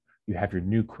important. You have your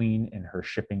new queen in her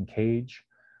shipping cage.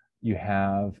 You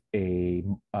have a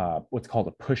what's called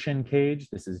a push-in cage.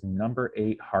 This is number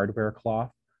 8 hardware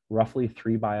cloth, roughly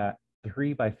 3 by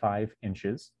 5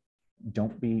 inches.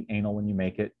 Don't be anal when you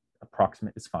make it.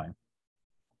 Approximate is fine.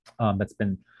 That's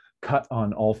been cut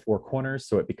on all 4 corners,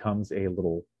 so it becomes a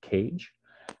little cage,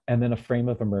 and then a frame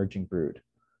of emerging brood.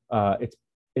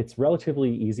 It's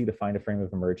relatively easy to find a frame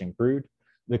of emerging brood.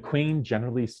 The queen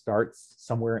generally starts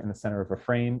somewhere in the center of a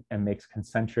frame and makes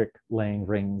concentric laying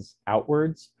rings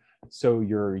outwards. So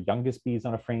your youngest bees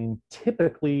on a frame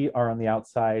typically are on the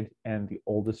outside and the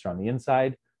oldest are on the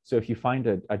inside. So if you find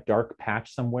a dark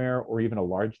patch somewhere, or even a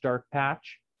large dark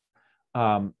patch,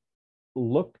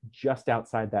 look just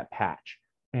outside that patch,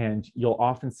 and you'll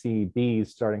often see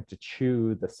bees starting to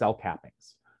chew the cell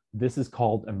cappings. This is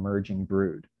called emerging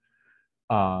brood.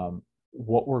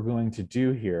 What we're going to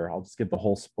do here, I'll just give the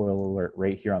whole spoiler alert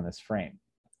right here on this frame,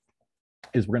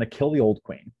 is we're going to kill the old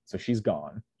queen. So she's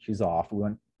gone, she's off. We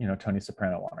went, you know, Tony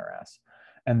Soprano on her ass.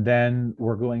 And then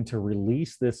we're going to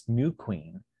release this new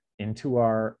queen into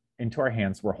our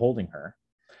hands. We're holding her,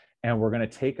 and we're going to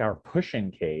take our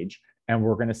push-in cage and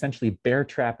we're going to essentially bear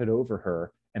trap it over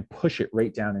her and push it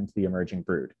right down into the emerging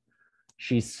brood.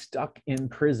 She's stuck in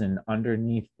prison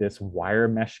underneath this wire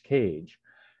mesh cage,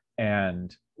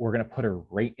 and we're going to put her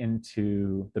right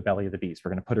into the belly of the beast.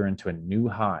 We're going to put her into a new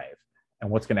hive. And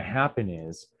what's going to happen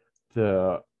is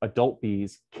the adult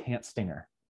bees can't sting her.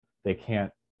 They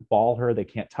can't ball her. They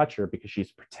can't touch her because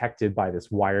she's protected by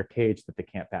this wire cage that they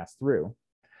can't pass through.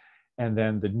 And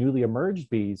then the newly emerged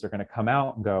bees are going to come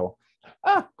out and go,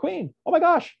 ah, queen, oh my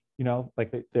gosh. You know,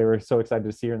 like they were so excited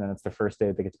to see her, and then it's the first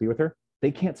day they get to be with her. They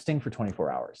can't sting for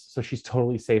 24 hours. So she's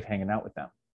totally safe hanging out with them.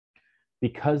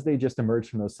 Because they just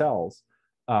emerged from those cells,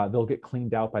 they'll get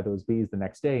cleaned out by those bees the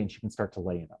next day, and she can start to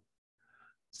lay in them.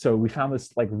 So we found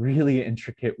this like really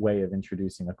intricate way of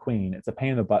introducing a queen. It's a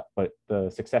pain in the butt, but the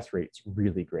success rate's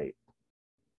really great.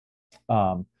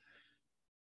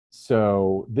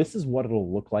 So this is what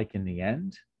it'll look like in the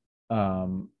end.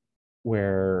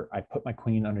 where I put my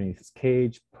queen underneath this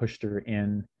cage, pushed her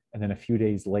in, and then a few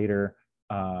days later,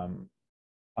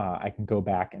 I can go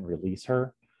back and release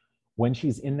her. When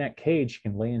she's in that cage, she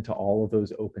can lay into all of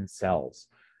those open cells.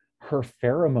 Her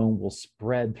pheromone will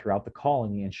spread throughout the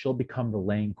colony, and she'll become the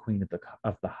laying queen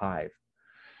of the hive.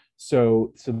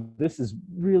 So this is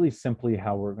really simply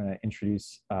how we're going to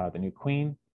introduce the new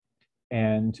queen.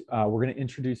 And we're going to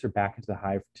introduce her back into the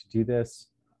hive to do this.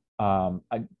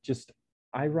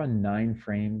 I run 9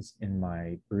 frames in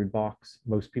my brood box.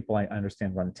 Most people, I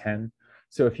understand, run 10.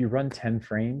 So if you run 10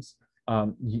 frames,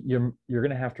 you're going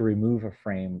to have to remove a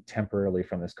frame temporarily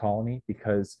from this colony,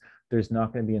 because there's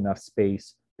not going to be enough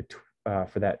space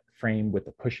for that frame with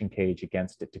the pushing cage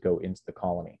against it to go into the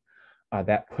colony.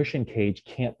 That pushing cage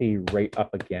can't be right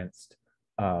up against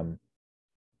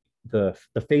the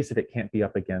face of it, can't be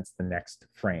up against the next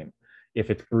frame. If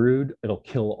it's brood, it'll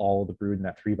kill all of the brood in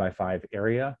that 3x5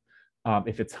 area.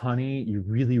 If it's honey, you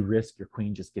really risk your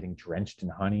queen just getting drenched in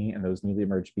honey, and those newly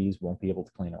emerged bees won't be able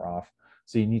to clean her off.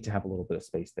 So you need to have a little bit of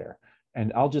space there.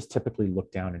 And I'll just typically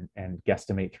look down and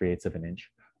guesstimate 3/8 of an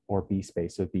inch or bee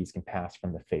space, so bees can pass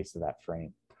from the face of that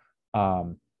frame.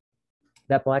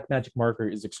 That black magic marker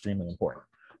is extremely important.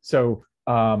 So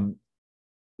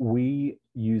we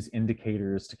use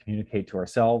indicators to communicate to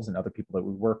ourselves and other people that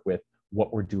we work with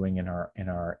what we're doing in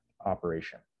our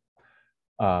operation.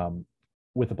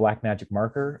 With the black magic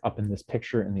marker up in this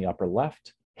picture in the upper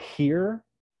left, here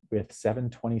with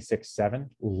 726.7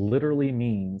 literally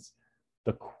means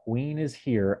the queen is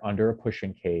here under a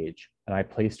pushing cage, and I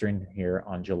placed her in here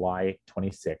on July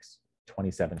 26,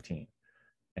 2017.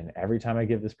 And every time I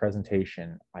give this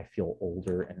presentation, I feel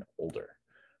older and older.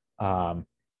 And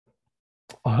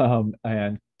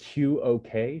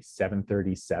QOK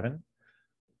 737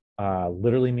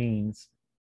 literally means,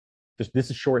 this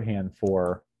is shorthand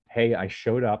for, hey, I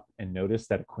showed up and noticed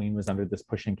that a queen was under this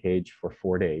pushing cage for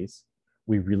 4 days.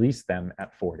 We released them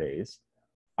at 4 days.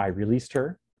 I released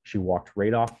her. She walked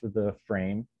right off of the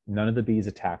frame. None of the bees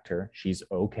attacked her. She's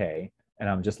okay. And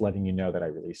I'm just letting you know that I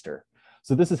released her.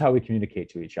 So this is how we communicate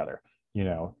to each other. You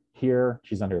know, here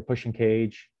she's under a pushing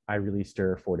cage. I released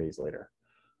her 4 days later.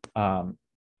 The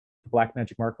black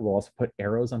magic marker will also put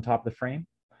arrows on top of the frame.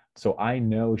 So I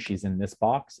know she's in this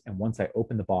box. And once I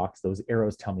open the box, those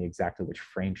arrows tell me exactly which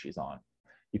frame she's on.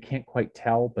 You can't quite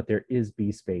tell, but there is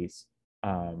bee space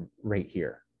right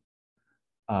here.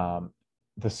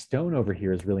 The stone over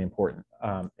here is really important.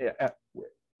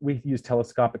 We use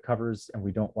telescopic covers, and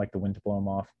we don't like the wind to blow them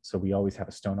off. So we always have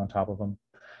a stone on top of them.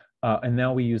 And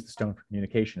now we use the stone for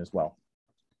communication as well.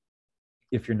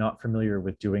 If you're not familiar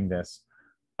with doing this,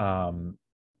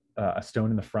 a stone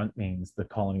in the front means the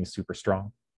colony is super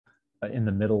strong. In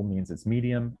the middle means it's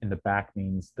medium. In the back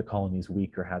means the colony is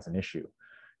weak or has an issue.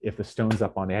 If the stone's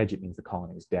up on edge, it means the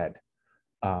colony is dead.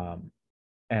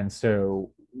 And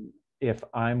so if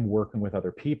I'm working with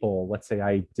other people, let's say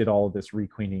I did all of this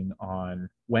requeening on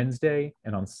Wednesday,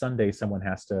 and on Sunday, someone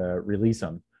has to release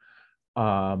them.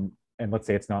 And let's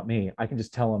say it's not me. I can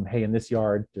just tell them, hey, in this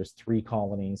yard, there's 3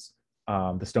 colonies.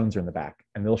 The stones are in the back,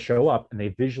 and they'll show up and they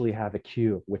visually have a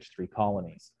cue of which 3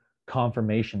 colonies.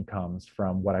 Confirmation comes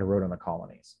from what I wrote on the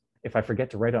colonies. If I forget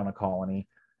to write on a colony,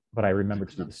 but I remember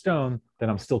to do the stone, then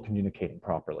I'm still communicating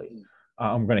properly.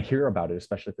 I'm going to hear about it,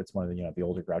 especially if it's one of the, the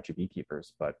older grouchy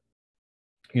beekeepers, but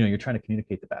you're trying to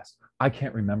communicate the best. I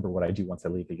can't remember what I do once I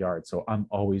leave the yard, so I'm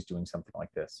always doing something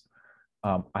like this.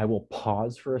 I will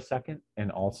pause for a second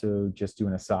and also just do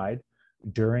an aside.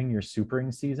 During your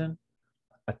supering season,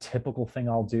 a typical thing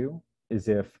I'll do is,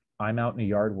 if I'm out in a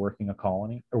yard working a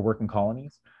colony or working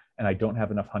colonies and I don't have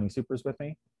enough honey supers with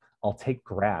me, I'll take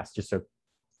grass, just a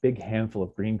big handful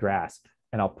of green grass,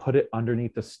 and I'll put it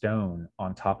underneath the stone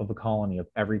on top of a colony of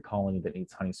every colony that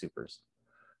needs honey supers.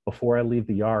 Before I leave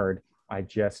the yard, I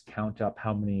just count up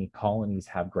how many colonies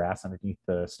have grass underneath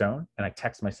the stone, and I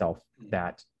text myself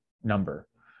that number.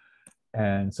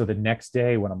 And so the next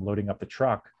day when I'm loading up the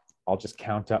truck, I'll just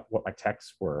count up what my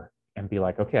texts were and be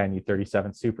like, okay, I need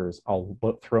 37 supers. I'll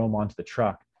throw them onto the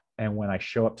truck. And when I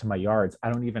show up to my yards,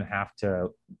 I don't even have to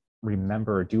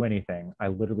remember or do anything. I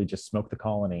literally just smoke the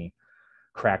colony,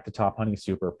 crack the top honey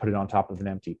super, put it on top of an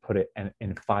empty, put it, and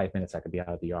in 5 minutes, I could be out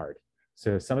of the yard.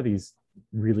 So some of these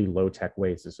really low-tech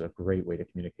ways is a great way to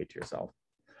communicate to yourself.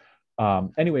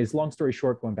 Anyways, long story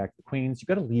short, going back to the queens, you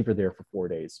got to leave her there for 4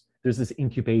 days. There's this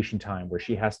incubation time where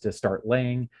she has to start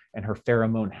laying, and her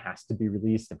pheromone has to be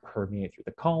released and permeate through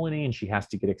the colony, and she has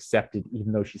to get accepted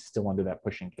even though she's still under that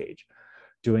pushing cage.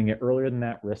 Doing it earlier than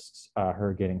that risks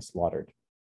her getting slaughtered.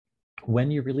 When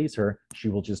you release her, she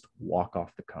will just walk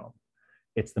off the comb.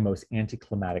 It's the most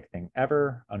anticlimactic thing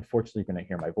ever. Unfortunately, you're going to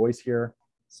hear my voice here.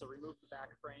 So remove the back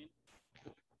frame,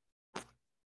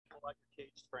 pull out your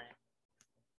caged frame.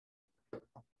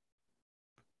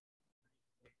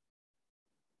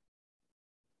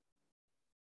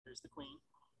 Here's the queen.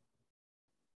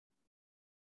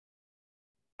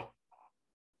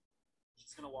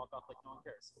 She's going to walk off like no one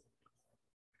cares.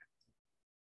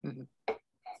 Mhm.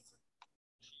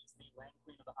 She's the land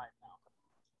queen of the hive now.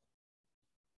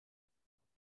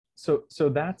 So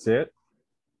that's it.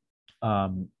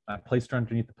 I placed her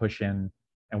underneath the push-in,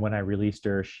 and when I released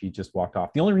her, she just walked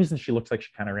off. The only reason she looks like she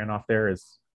kind of ran off there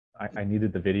is I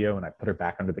needed the video, and I put her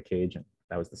back under the cage, and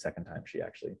that was the second time she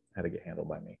actually had to get handled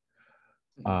by me.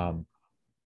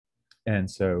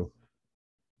 And so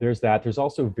there's that. There's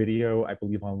also video, I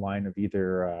believe, online of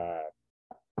either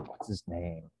what's his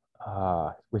name?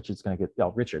 Richard's gonna get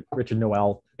Richard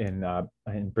Noel in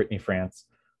Brittany, France,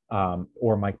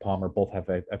 or Mike Palmer. Both have,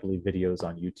 I believe, videos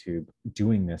on YouTube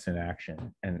doing this in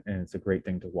action, and it's a great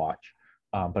thing to watch.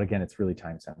 But again, it's really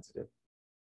time sensitive.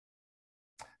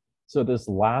 So this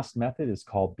last method is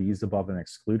called bees above an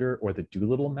excluder, or the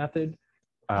Doolittle method.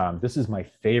 This is my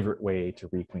favorite way to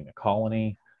requeen a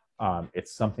colony.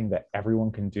 It's something that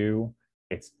everyone can do.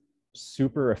 It's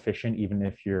super efficient, even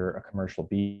if you're a commercial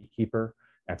beekeeper.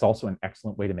 It's also an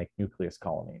excellent way to make nucleus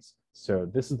colonies. So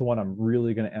this is the one I'm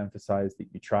really going to emphasize that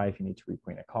you try if you need to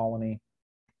requeen a colony.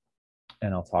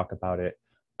 And I'll talk about it.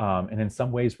 And in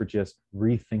some ways, we're just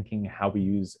rethinking how we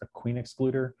use a queen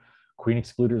excluder. Queen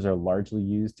excluders are largely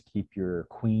used to keep your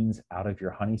queens out of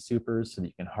your honey supers so that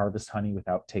you can harvest honey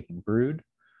without taking brood.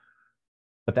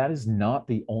 But that is not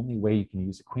the only way you can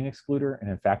use a queen excluder. And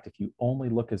in fact, if you only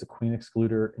look as a queen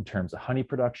excluder in terms of honey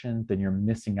production, then you're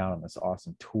missing out on this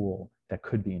awesome tool that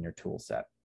could be in your tool set.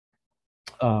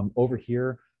 Over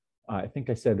here, I think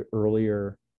I said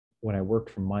earlier, when I worked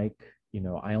for Mike,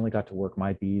 I only got to work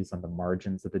my bees on the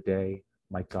margins of the day.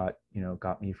 Mike got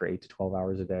me for 8 to 12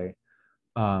 hours a day.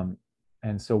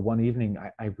 And so one evening,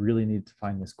 I really needed to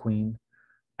find this queen.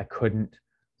 I couldn't.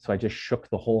 So I just shook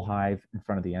the whole hive in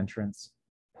front of the entrance,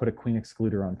 put a queen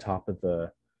excluder on top of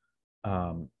the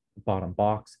bottom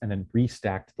box, and then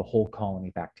restacked the whole colony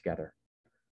back together.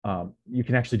 You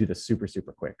can actually do this super,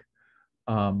 super quick.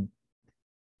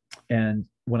 And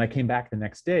when I came back the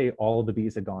next day, all of the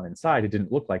bees had gone inside. It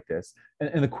didn't look like this.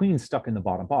 And the queen's stuck in the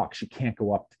bottom box. She can't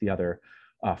go up to the other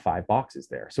 5 boxes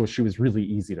there. So she was really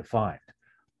easy to find.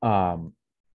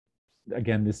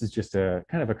 Again, this is just a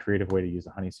kind of a creative way to use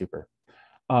a honey super.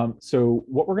 So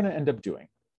what we're going to end up doing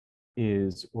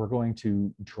is we're going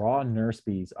to draw nurse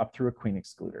bees up through a queen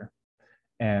excluder,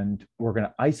 and we're going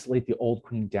to isolate the old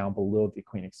queen down below the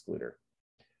queen excluder.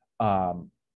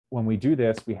 When we do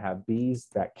this, we have bees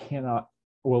that cannot,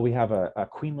 well, we have a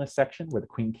queenless section where the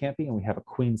queen can't be, and we have a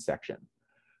queen section.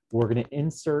 We're going to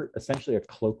insert essentially a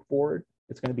cloak board.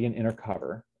 It's going to be an inner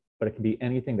cover, but it can be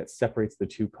anything that separates the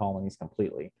 2 colonies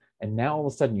completely. And now all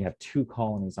of a sudden you have 2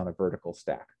 colonies on a vertical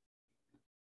stack.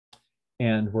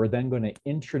 And we're then going to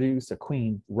introduce a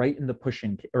queen right in the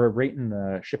right in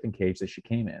the shipping cage that she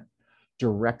came in,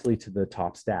 directly to the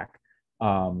top stack,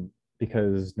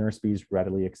 because nurse bees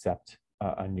readily accept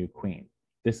a new queen.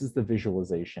 This is the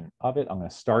visualization of it. I'm going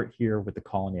to start here with the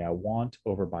colony I want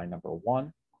over by number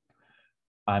 1.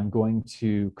 I'm going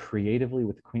to creatively,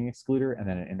 with the queen excluder and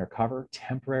then an inner cover,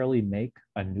 temporarily make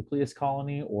a nucleus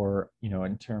colony, or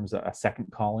in terms of a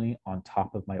second colony on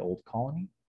top of my old colony.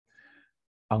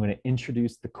 I'm going to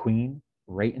introduce the queen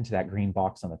right into that green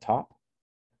box on the top.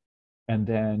 And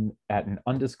then at an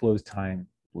undisclosed time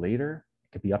later,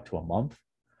 it could be up to a month,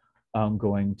 I'm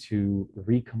going to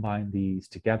recombine these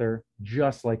together,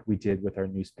 just like we did with our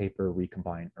newspaper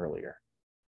recombine earlier.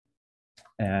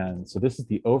 And so this is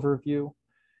the overview.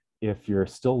 If you're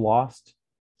still lost,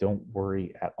 don't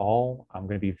worry at all. I'm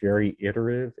going to be very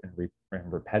iterative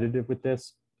and repetitive with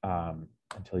this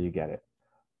until you get it.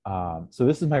 So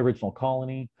this is my original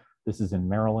colony. This is in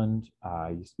Maryland. I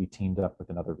used to be teamed up with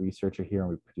another researcher here, and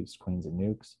we produced queens and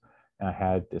nukes. And I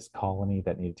had this colony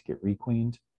that needed to get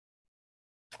requeened.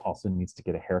 Also needs to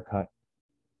get a haircut.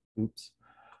 Oops.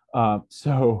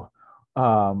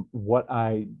 What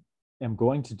I am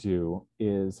going to do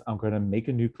is I'm going to make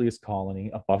a nucleus colony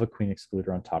above a queen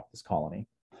excluder on top of this colony.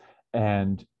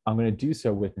 And I'm going to do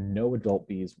so with no adult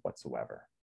bees whatsoever.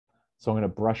 So I'm going to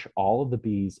brush all of the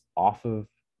bees off of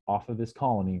this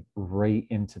colony right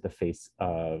into the face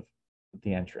of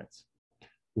the entrance.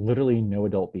 Literally no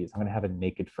adult bees. I'm going to have a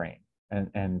naked frame.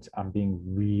 And I'm being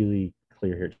really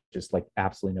clear here, just like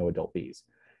absolutely no adult bees.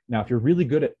 Now, if you're really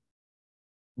good at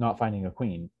not finding a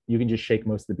queen, you can just shake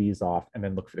most of the bees off and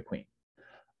then look for the queen.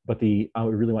 But I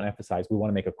really want to emphasize, we want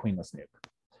to make a queenless nuke.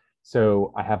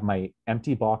 So I have my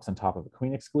empty box on top of a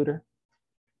queen excluder.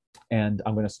 and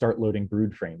I'm going to start loading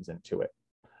brood frames into it.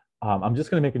 I'm just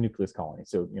going to make a nucleus colony.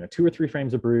 So, 2 or 3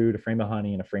 frames of brood, a frame of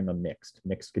honey, and a frame of mixed.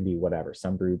 Mixed could be whatever,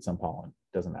 some brood, some pollen,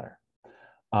 doesn't matter.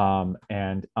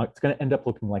 And it's going to end up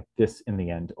looking like this in the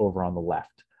end over on the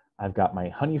left. I've got my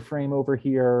honey frame over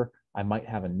here. I might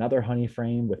have another honey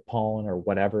frame with pollen or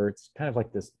whatever. It's kind of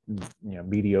like this,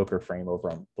 mediocre frame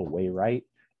over on the way right.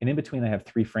 And in between, I have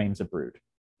 3 frames of brood.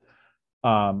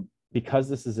 Because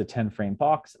this is a 10 frame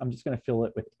box, I'm just going to fill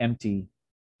it with empty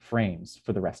frames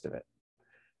for the rest of it.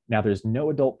 Now there's no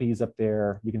adult bees up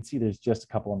there. You can see there's just a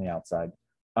couple on the outside,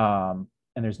 and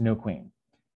there's no queen.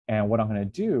 And what I'm going to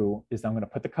do is I'm going to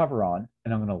put the cover on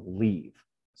and I'm going to leave.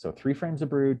 So 3 frames of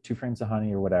brood, 2 frames of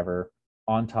honey or whatever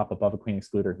on top above a queen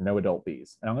excluder, no adult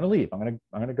bees. And I'm going to leave. I'm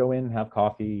going to go in, have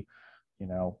coffee,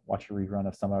 watch a rerun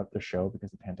of some of the show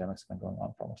because the pandemic's been going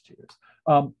on for almost 2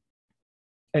 years.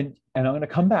 And I'm going to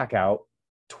come back out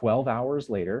 12 hours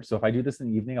later. So if I do this in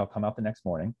the evening, I'll come out the next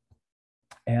morning,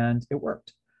 and it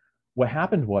worked. What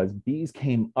happened was bees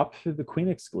came up through the queen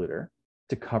excluder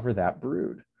to cover that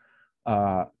brood.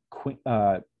 I don't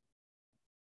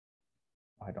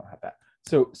have that.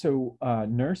 So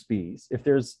nurse bees, if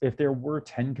there were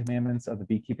 10 commandments of the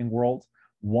beekeeping world,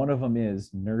 one of them is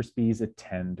nurse bees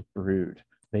attend brood.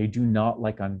 They do not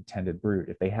like unattended brood.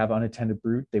 If they have unattended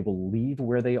brood, they will leave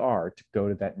where they are to go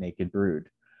to that naked brood.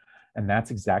 And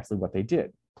that's exactly what they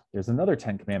did. There's another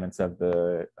 10 commandments of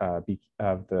the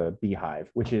beehive,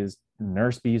 which is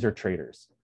nurse bees are traitors.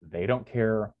 They don't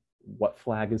care what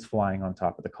flag is flying on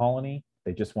top of the colony.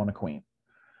 They just want a queen.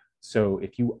 So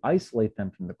if you isolate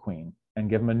them from the queen and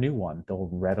give them a new one, they'll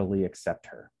readily accept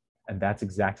her. And that's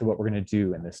exactly what we're going to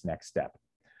do in this next step.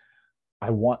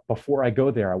 Before I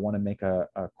go there, I want to make a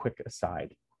quick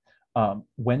aside.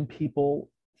 When people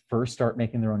first start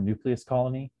making their own nucleus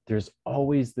colony, there's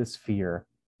always this fear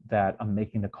that I'm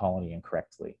making the colony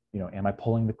incorrectly. Am I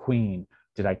pulling the queen?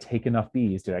 Did I take enough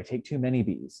bees? Did I take too many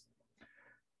bees?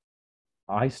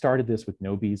 I started this with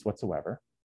no bees whatsoever.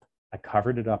 I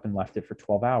covered it up and left it for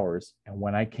 12 hours. And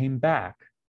when I came back,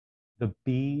 the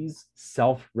bees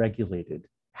self-regulated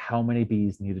how many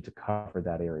bees needed to cover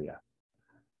that area.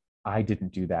 I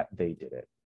didn't do that, they did it.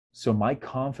 So my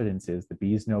confidence is the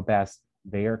bees know best.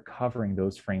 They are covering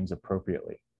those frames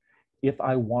appropriately. If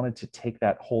I wanted to take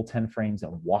that whole 10 frames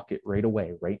and walk it right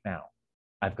away, right now,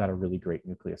 I've got a really great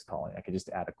nucleus colony. I could just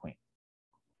add a queen.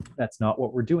 That's not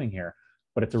what we're doing here,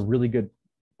 but it's a really good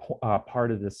part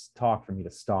of this talk for me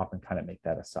to stop and kind of make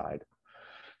that aside.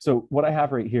 So what I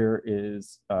have right here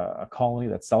is a colony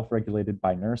that's self-regulated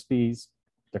by nurse bees.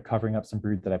 They're covering up some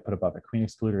brood that I put above a queen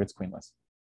excluder. It's queenless.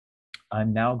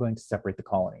 I'm now going to separate the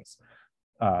colonies.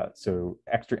 So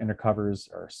extra inner covers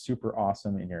are super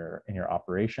awesome in your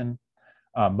operation.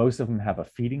 Most of them have a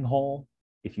feeding hole.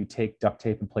 If you take duct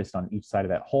tape and place it on each side of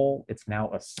that hole, it's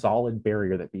now a solid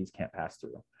barrier that bees can't pass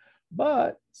through.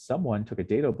 But someone took a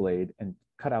dado blade and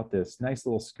cut out this nice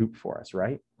little scoop for us,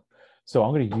 right? So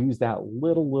I'm going to use that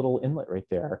little inlet right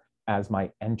there as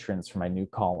my entrance for my new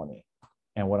colony.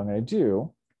 And what I'm going to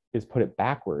do is put it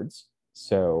backwards.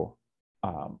 So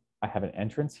I have an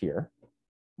entrance here.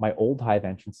 My old hive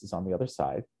entrance is on the other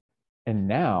side. And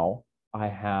now I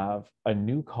have a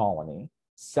new colony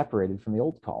separated from the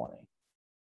old colony.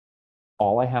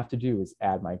 All I have to do is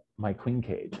add my queen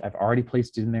cage. I've already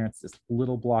placed it in there. It's this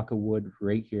little block of wood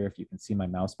right here. If you can see my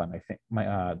mouse by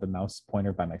the mouse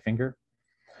pointer by my finger.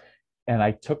 And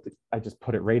I just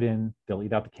put it right in. They'll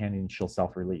eat out the candy and she'll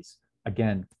self-release.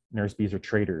 Again, nurse bees are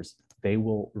traitors. They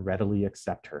will readily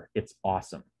accept her. It's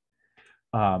awesome.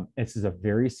 This is a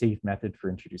very safe method for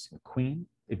introducing a queen.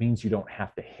 It means you don't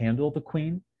have to handle the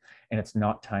queen, and it's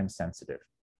not time sensitive.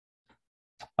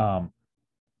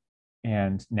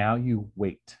 And now you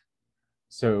wait.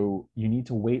 So you need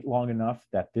to wait long enough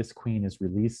that this queen is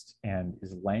released and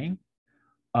is laying,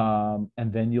 and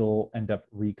then you'll end up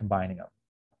recombining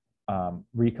them.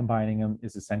 Recombining them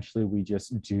is essentially we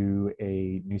just do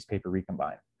a newspaper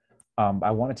recombine.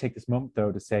 I want to take this moment,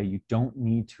 though, to say you don't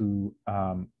need to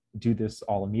do this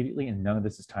all immediately, and none of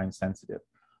this is time sensitive.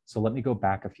 So let me go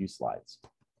back a few slides,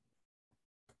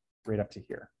 right up to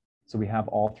here. So we have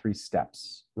all 3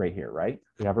 steps right here, right?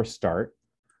 We have our start,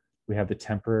 we have the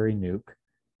temporary nuke,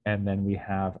 and then we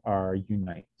have our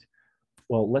unite.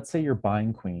 Well, let's say you're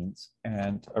buying queens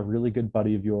and a really good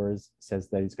buddy of yours says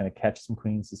that he's going to catch some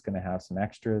queens, he's going to have some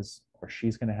extras, or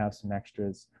she's going to have some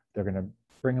extras. They're going to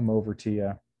bring them over to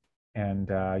you, and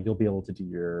you'll be able to do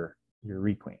your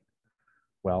requeen.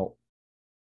 Well,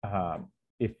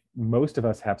 if most of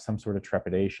us have some sort of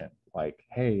trepidation, like,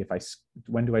 hey,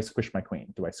 when do I squish my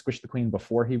queen? Do I squish the queen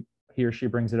before he or she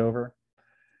brings it over?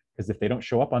 because if they don't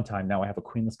show up on time, now I have a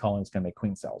queenless colony that's going to make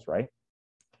queen cells, right?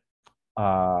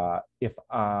 If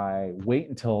I wait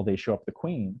until they show up the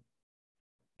queen,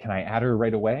 can I add her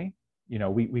right away? You know,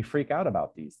 we freak out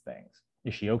about these things.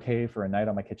 Is she okay for a night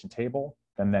on my kitchen table?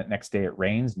 Then that next day it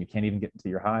rains and you can't even get into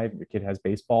your hive and your kid has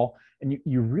baseball. And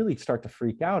you really start to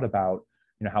freak out about,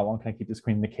 you know, how long can I keep this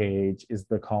queen in the cage? Is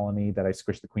the colony that I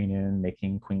squished the queen in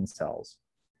making queen cells?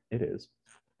 It is.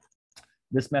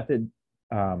 This method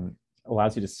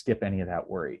allows you to skip any of that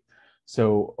worry.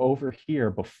 So over here,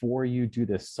 before you do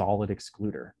this solid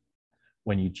excluder,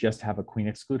 when you just have a queen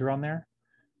excluder on there,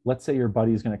 let's say your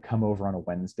buddy's going to come over on a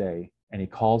Wednesday and he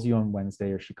calls you on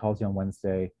Wednesday or she calls you on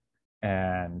Wednesday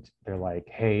and they're like,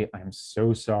 hey, I'm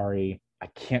so sorry. I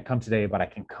can't come today, but I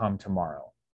can come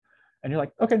tomorrow. And you're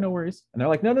like, okay, no worries. And they're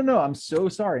like, no, I'm so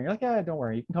sorry. And you're like, yeah, don't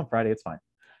worry. You can come Friday. It's fine.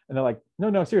 And they're like,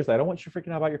 no, seriously, I don't want you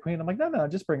freaking out about your queen. I'm like, no,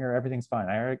 just bring her. Everything's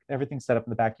fine. Everything's set up in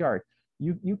the backyard.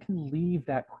 You can leave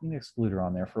that queen excluder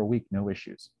on there for a week, no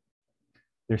issues.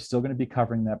 They're still going to be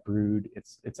covering that brood.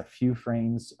 It's a few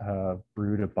frames of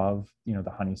brood above, you know,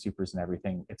 the honey supers and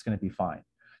everything. It's going to be fine.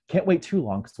 Can't wait too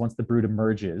long because once the brood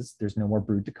emerges, there's no more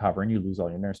brood to cover and you lose all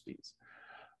your nurse bees.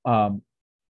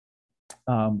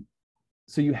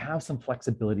 So you have some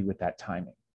flexibility with that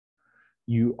timing.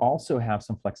 You also have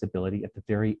some flexibility at the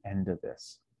very end of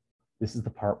this. This is the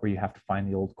part where you have to find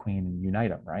the old queen and unite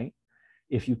them, right?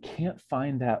 If you can't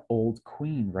find that old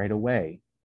queen right away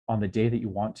on the day that you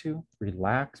want to,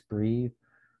 relax, breathe,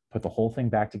 put the whole thing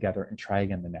back together and try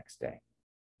again the next day.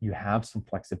 You have some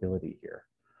flexibility here,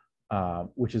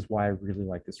 which is why I really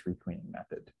like this requeening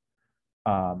method.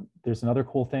 There's another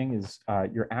cool thing is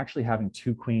you're actually having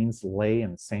two queens lay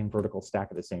in the same vertical stack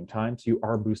at the same time. So you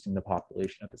are boosting the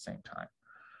population at the same time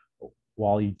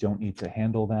while you don't need to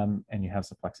handle them and you have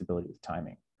some flexibility with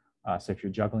timing. So if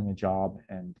you're juggling a job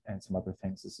and some other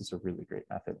things, this is a really great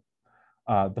method.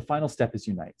 The final step is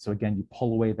unite. So again, you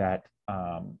pull away that,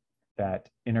 that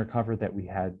inner cover that we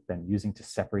had been using to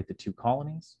separate the two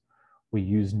colonies. We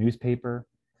use newspaper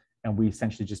and we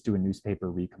essentially just do a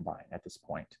newspaper recombine at this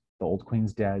point. The old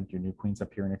queen's dead, your new queen's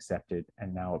up here and accepted,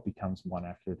 and now it becomes one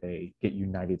after they get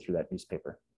united through that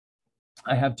newspaper.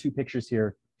 I have two pictures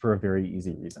here for a very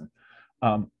easy reason.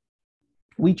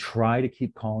 We try to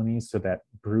keep colonies so that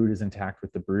brood is intact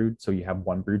with the brood. So you have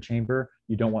one brood chamber.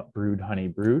 You don't want brood, honey,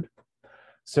 brood.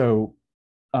 So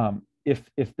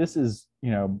if this is,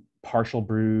 you know, partial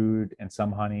brood and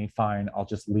some honey, fine, I'll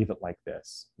just leave it like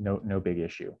this. No big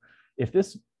issue. If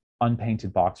this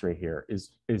unpainted box right here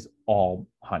is all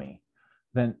honey,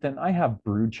 then I have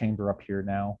brood chamber up here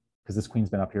now because this queen's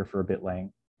been up here for a bit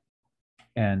laying.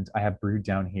 And I have brood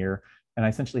down here and I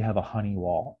essentially have a honey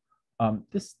wall.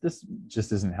 This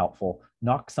just isn't helpful.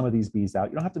 Knock some of these bees out.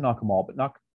 You don't have to knock them all, but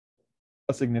knock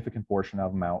a significant portion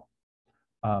of them out.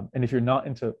 And if you're not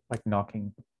into like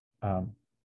knocking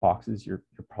boxes, you're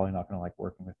probably not going to like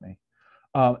working with me.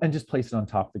 And just place it on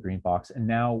top of the green box. And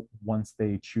now once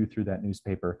they chew through that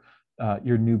newspaper,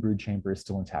 your new brood chamber is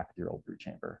still intact with your old brood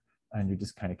chamber. And you're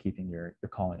just kind of keeping your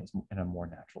colonies in a more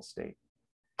natural state.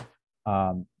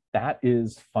 That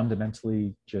is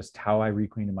fundamentally just how I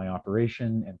requeen in my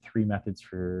operation and 3 methods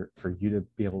for you to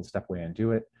be able to step away and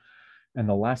do it. And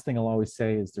the last thing I'll always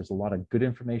say is there's a lot of good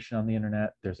information on the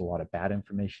internet. There's a lot of bad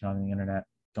information on the internet.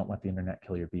 Don't let the internet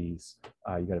kill your bees.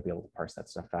 You got to be able to parse that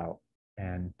stuff out.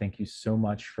 And thank you so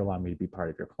much for allowing me to be part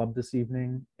of your club this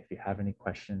evening. If you have any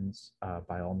questions,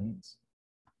 by all means.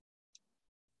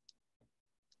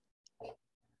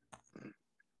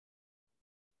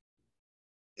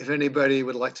 If anybody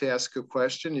would like to ask a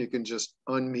question, you can just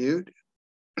unmute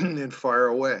and fire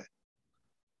away.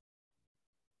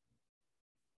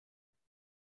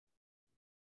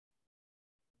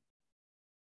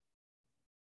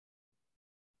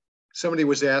 Somebody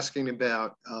was asking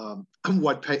about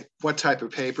what type of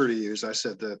paper to use. I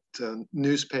said that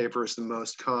newspaper is the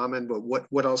most common, but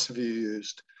what else have you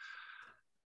used?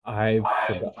 I've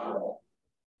forgot.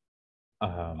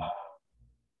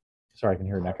 Sorry, I can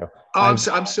hear an echo. Oh,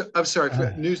 I'm sorry.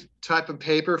 For new type of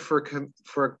paper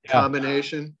for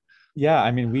combination. Yeah,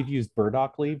 I mean, we've used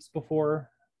burdock leaves before,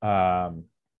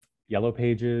 yellow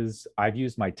pages. I've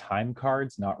used my time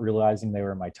cards, not realizing they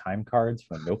were my time cards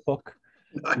from a notebook.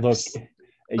 Nice. Look,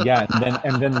 yeah,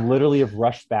 and then literally have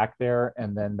rushed back there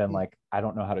and then been like, I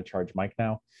don't know how to charge Mike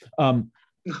now.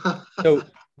 So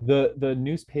the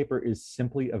newspaper is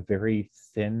simply a very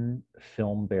thin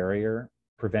film barrier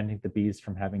preventing the bees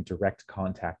from having direct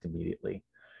contact immediately.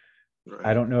 Right.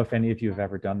 I don't know if any of you have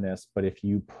ever done this, but if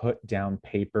you put down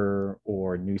paper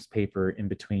or newspaper in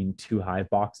between 2 hive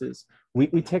boxes, we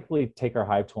typically take our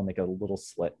hive tool and make a little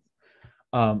slit.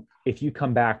 If you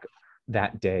come back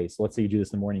that day. So let's say you do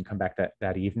this in the morning, you come back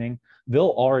that evening,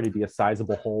 there'll already be a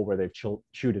sizable hole where they've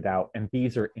chewed it out. And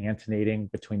bees are antenating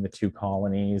between the two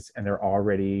colonies and they're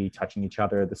already touching each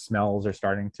other. The smells are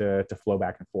starting to flow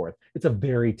back and forth. It's a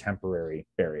very temporary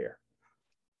barrier.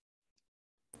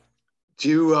 Do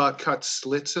you cut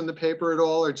slits in the paper at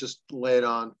all, or just lay it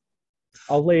on?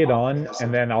 I'll lay it on,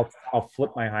 and then I'll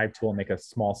flip my hive tool and make a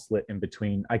small slit in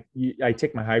between. I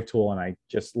take my hive tool and I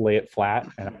just lay it flat,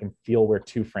 and I can feel where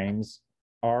two frames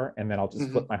are, and then I'll just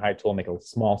flip my hive tool and make a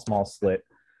small slit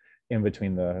in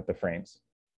between the frames.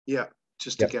 Yeah,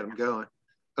 just to get them going.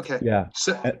 Okay. Yeah.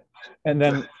 And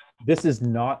then this is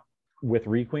not with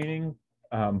requeening,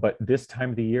 but this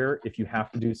time of the year, if you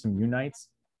have to do some unites,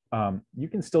 you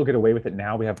can still get away with it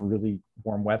now. We have really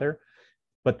warm weather.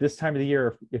 But this time of the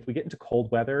year, if we get into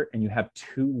cold weather and you have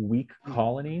 2 weak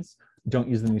colonies, don't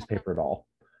use the newspaper at all.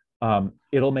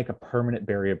 It'll make a permanent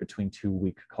barrier between 2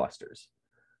 weak clusters.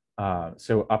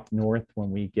 So up north,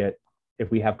 if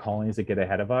we have colonies that get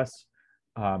ahead of us,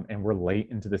 and we're late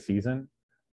into the season,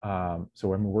 so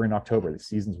when we're in October, the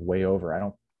season's way over. I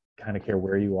don't kind of care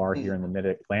where you are here in the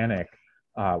Mid-Atlantic.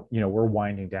 We're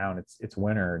winding down. It's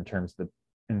winter in terms of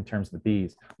the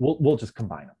bees. We'll just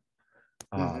combine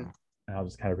them. And I'll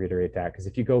just kind of reiterate that, because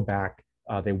if you go back,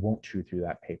 they won't chew through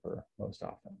that paper most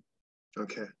often.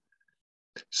 Okay.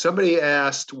 Somebody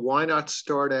asked, why not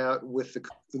start out with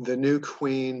the new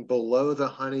queen below the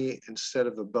honey instead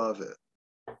of above it?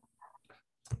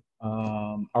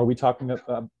 Are we talking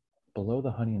about below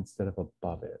the honey instead of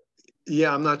above it?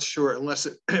 Yeah, I'm not sure, unless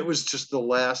it was just the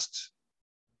last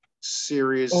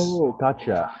series. Oh,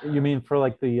 gotcha. You mean for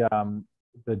like the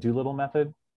Doolittle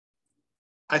method?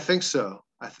 I think so.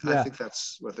 I think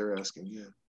that's what they're asking.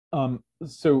 Yeah.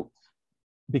 So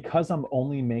because I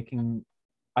only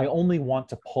want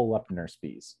to pull up nurse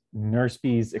bees. Nurse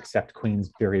bees accept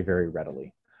queens very, very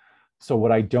readily. So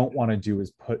what I don't want to do is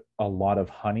put a lot of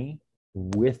honey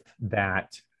with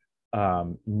that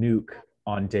nuke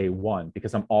on day one,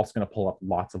 because I'm also going to pull up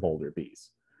lots of older bees.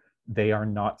 They are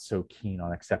not so keen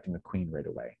on accepting a queen right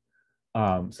away.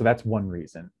 So that's one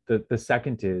reason. The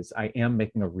second is I am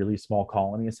making a really small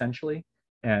colony essentially.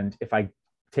 And if I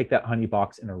take that honey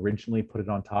box and originally put it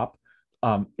on top,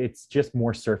 it's just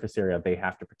more surface area they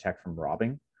have to protect from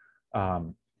robbing.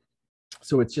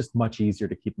 So it's just much easier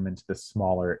to keep them into this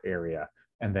smaller area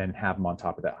and then have them on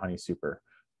top of that honey super.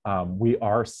 We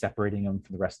are separating them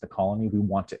from the rest of the colony. We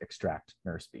want to extract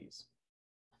nurse bees.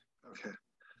 Okay.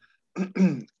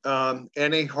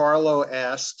 Annie Harlow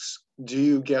asks, do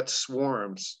you get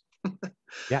swarms?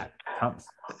 Yeah, tons.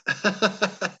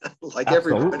 Like Absolutely.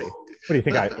 everybody. What do you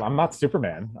think? I'm not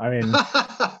Superman. I mean,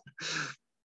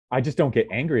 I just don't get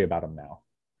angry about them now.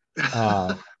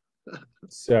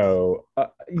 So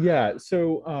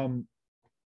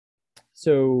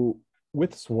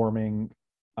with swarming,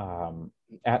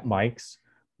 at Mike's,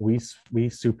 we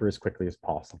super as quickly as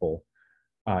possible.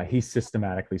 He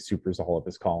systematically supers all of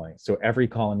his colonies. So every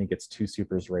colony gets 2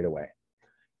 supers right away.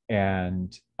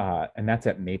 And that's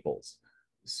at Maples.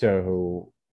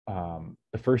 So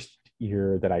the first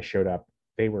year that I showed up,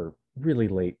 they were really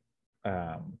late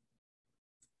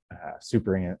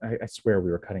supering. I swear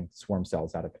we were cutting swarm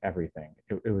cells out of everything.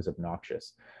 It was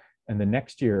obnoxious. And the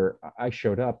next year I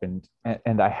showed up and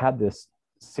I had this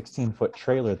 16-foot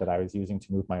trailer that I was using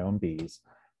to move my own bees.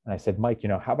 And I said, Mike,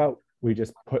 how about we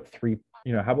just put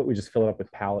how about we just fill it up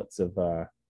with pallets of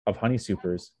honey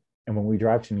supers, and when we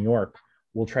drive to New York,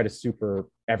 we'll try to super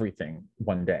everything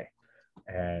one day.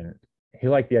 And he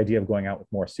liked the idea of going out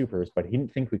with more supers, but he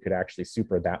didn't think we could actually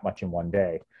super that much in one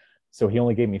day. So he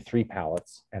only gave me 3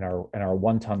 pallets, and our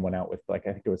 1 ton went out with I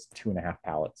think it was 2.5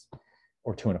 pallets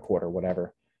or 2 1/4,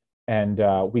 whatever. And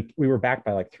we were back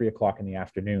by 3 o'clock in the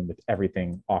afternoon with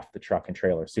everything off the truck and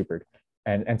trailer supered.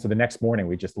 And so the next morning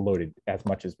we just loaded as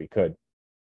much as we could.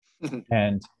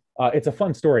 And it's a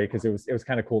fun story because it was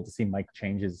kind of cool to see Mike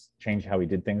change how he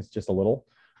did things just a little.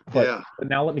 But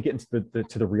now let me get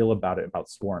into the real about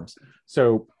swarms.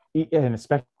 So, and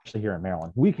especially here in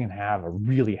Maryland, we can have a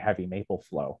really heavy maple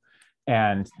flow,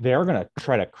 and they're going to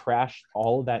try to crash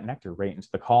all of that nectar right into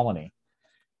the colony.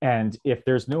 And if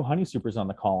there's no honey supers on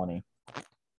the colony,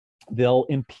 they'll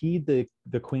impede the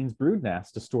queen's brood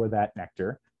nest to store that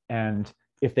nectar. And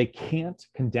if they can't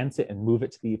condense it and move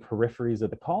it to the peripheries of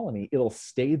the colony, it'll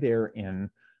stay there in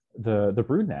the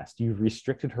brood nest. You've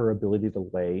restricted her ability to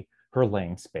lay her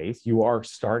laying space. You are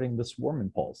starting the swarm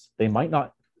impulse. They might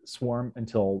not swarm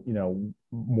until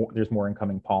there's more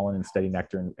incoming pollen and steady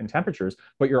nectar and temperatures,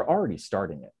 but you're already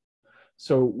starting it.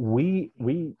 So we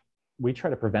we try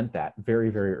to prevent that very,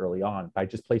 very early on by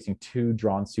just placing 2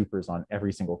 drawn supers on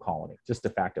every single colony, just de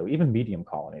facto, even medium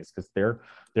colonies, because they're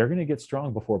going to get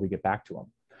strong before we get back to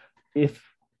them. If,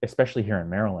 especially here in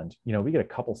Maryland, you know, we get a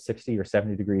couple 60 or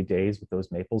 70 degree days with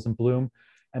those maples in bloom,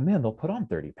 and man, they'll put on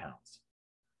 30 pounds.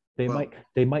 They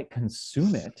might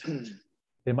consume it.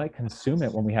 They might consume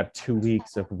it when we have 2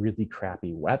 weeks of really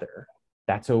crappy weather.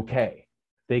 That's okay.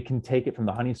 They can take it from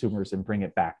the honey supers and bring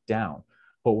it back down.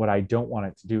 But what I don't want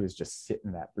it to do is just sit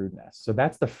in that brood nest. So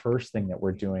that's the first thing that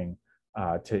we're doing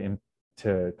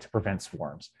to prevent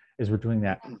swarms, is we're doing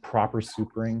that proper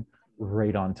supering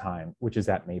right on time, which is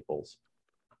at maples.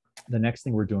 The next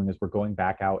thing we're doing is we're going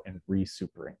back out and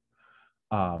re-supering.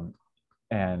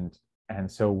 And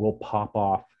so we'll pop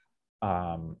off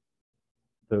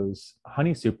those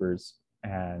honey supers.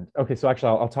 And okay, so actually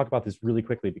I'll talk about this really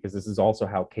quickly, because this is also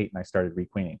how Kate and I started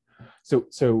requeening.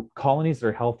 So colonies that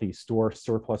are healthy store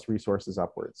surplus resources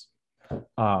upwards.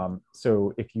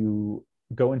 So if you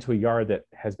go into a yard that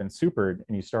has been supered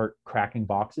and you start cracking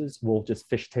boxes, we'll just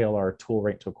fishtail our tool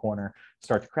right to a corner,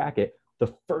 start to crack it.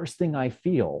 The first thing I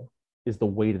feel is the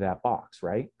weight of that box,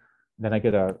 right? Then I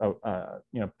get a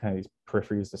you know, kind of these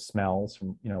peripheries, the smells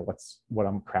from, you know, what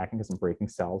I'm cracking, because I'm breaking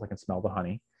cells. I can smell the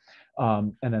honey,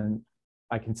 and then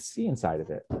I can see inside of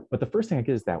it. But the first thing I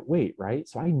get is that weight, right?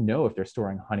 So I know if they're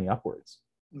storing honey upwards.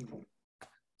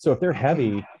 So if they're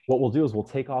heavy, what we'll do is we'll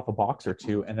take off a box or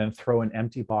 2 and then throw an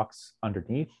empty box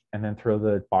underneath, and then throw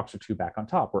the box or 2 back on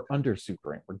top. We're under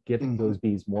supering. We're giving those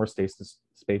bees more space to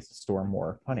store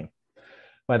more honey.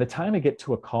 By the time I get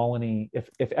to a colony,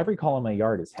 if every colony in my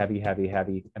yard is heavy,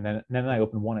 and then I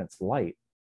open one, it's light,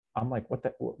 I'm like,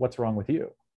 what's wrong with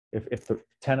you? If the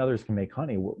 10 others can make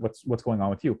honey, what's going on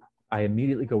with you? I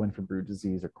immediately go in for brood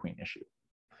disease or queen issue.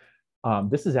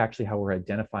 This is actually how we're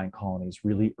identifying colonies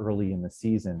really early in the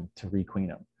season to requeen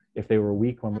them. If they were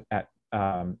weak at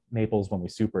maples when we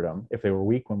supered them, if they were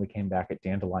weak when we came back at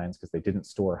dandelions because they didn't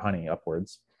store honey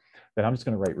upwards, then I'm just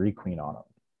going to write requeen on them.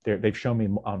 They've shown me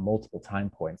on multiple time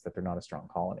points that they're not a strong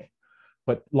colony.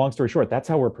 But long story short, that's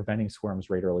how we're preventing swarms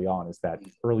right early on, is that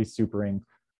early supering,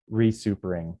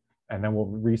 re-supering, and then we'll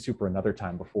re-super another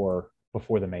time before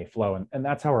the May flow. And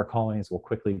that's how our colonies will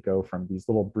quickly go from these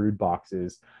little brood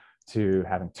boxes to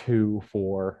having 2,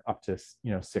 4, up to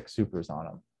 6 supers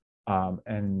on them.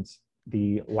 And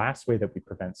the last way that we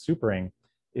prevent supering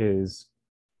is,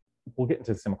 we'll get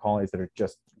into some colonies that are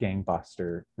just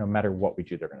gangbuster. No matter what we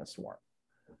do, they're going to swarm.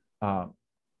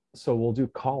 So we'll do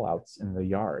call outs in the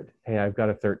yard. Hey, I've got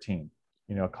a 13,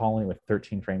 a colony with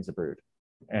 13 frames of brood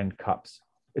and cups.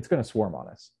 It's going to swarm on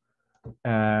us.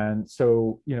 And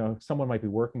so, someone might be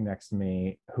working next to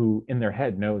me who in their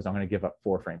head knows I'm going to give up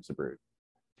 4 frames of brood.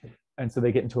 And so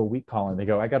they get into a weak colony. They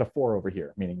go, I got a 4 over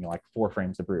here, meaning like 4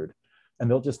 frames of brood. And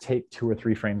they'll just take 2 or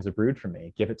 3 frames of brood from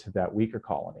me, give it to that weaker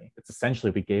colony. It's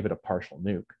essentially, we gave it a partial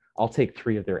nuke. I'll take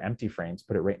 3 of their empty frames,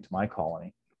 put it right into my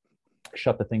colony,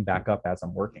 shut the thing back up as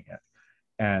I'm working it.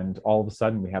 And all of a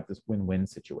sudden we have this win-win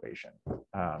situation.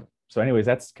 So anyways,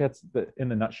 that's in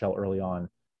the nutshell early on,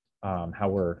 how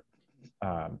we're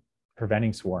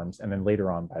preventing swarms. And then later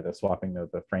on by the swapping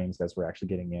of the frames as we're actually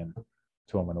getting in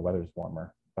to them when the weather's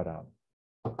warmer. But I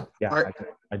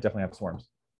definitely have swarms.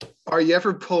 Are you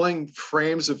ever pulling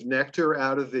frames of nectar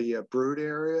out of the brood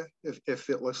area if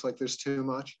it looks like there's too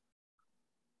much?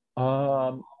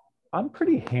 I'm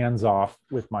pretty hands-off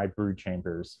with my brood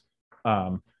chambers.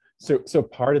 So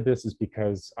part of this is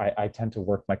because I tend to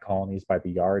work my colonies by the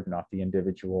yard, not the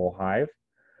individual hive.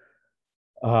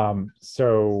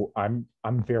 So I'm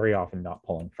very often not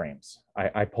pulling frames.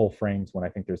 I pull frames when I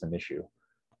think there's an issue.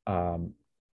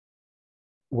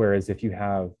 Whereas if you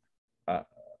have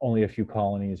only a few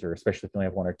colonies, or especially if you only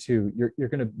have 1 or 2, you're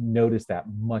going to notice that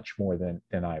much more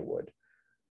than I would.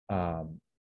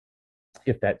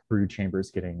 If that brood chamber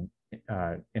is getting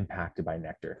impacted by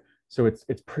nectar. So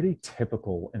it's pretty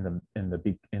typical in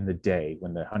the day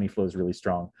when the honey flow is really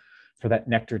strong for that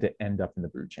nectar to end up in the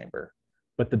brood chamber.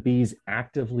 But the bees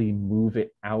actively move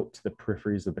it out to the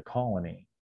peripheries of the colony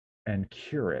and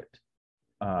cure it.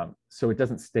 So it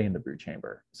doesn't stay in the brood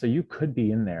chamber. So you could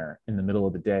be in there in the middle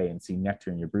of the day and see nectar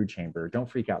in your brood chamber. Don't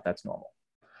freak out, that's normal.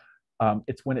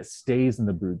 It's when it stays in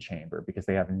the brood chamber because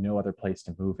they have no other place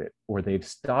to move it, or they've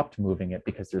stopped moving it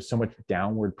because there's so much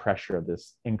downward pressure of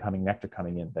this incoming nectar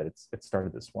coming in that it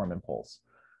started the swarm impulse.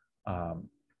 Then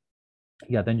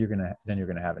you're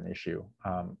gonna have an issue.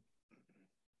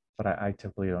 But I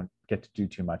typically don't get to do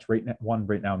too much. Right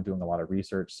now I'm doing a lot of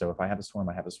research. So if I have a swarm,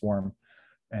 I have a swarm,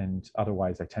 and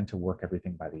otherwise I tend to work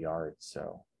everything by the yard.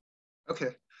 So.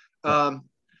 Okay.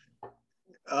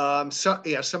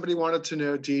 Somebody wanted to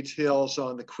know details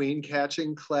on the queen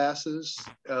catching classes.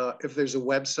 If there's a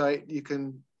website you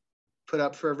can put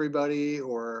up for everybody,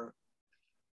 or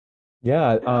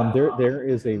Yeah, there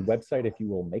is a website if you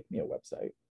will make me a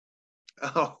website.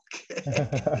 okay.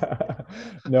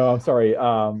 No, I'm sorry.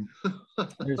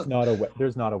 There's not a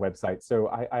website. So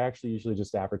I actually usually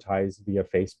just advertise via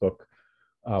Facebook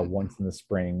once in the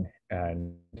spring,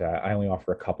 and I only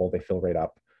offer a couple. They fill right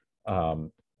up.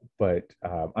 I'm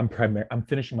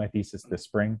finishing my thesis this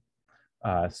spring,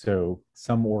 so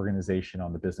some organization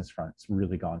on the business front's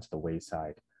really gone to the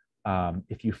wayside.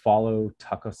 If you follow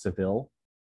Tucka Seville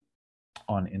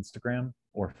on Instagram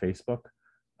or Facebook,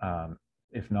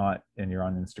 if not, and you're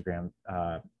on Instagram,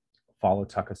 follow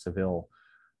Tucka Seville.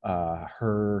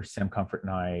 Her, Sam Comfort,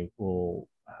 and I will.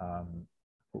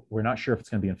 We're not sure if it's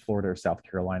going to be in Florida or South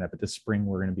Carolina, but this spring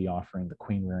we're going to be offering the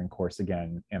queen rearing course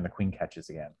again and the queen catches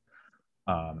again.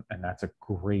 And that's a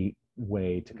great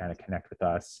way to kind of connect with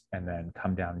us and then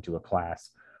come down and do a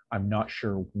class. I'm not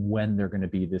sure when they're going to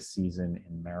be this season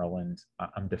in Maryland.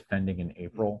 I'm defending in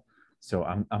April, so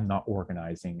I'm not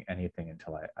organizing anything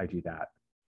until I do that.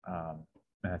 And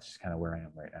that's just kind of where I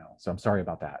am right now. So I'm sorry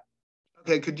about that.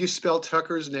 Okay, could you spell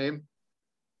Tucker's name?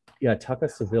 Yeah, Tucka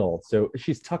Seville. So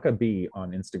she's Tucka B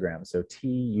on Instagram. So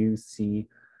Tucka,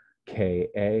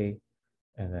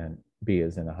 and then B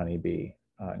is in a honeybee.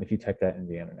 And if you type that in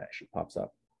the internet, she pops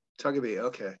up. Tucka B,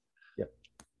 okay. Yep.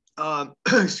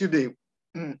 Excuse me.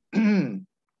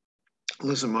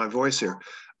 Listen, my voice here.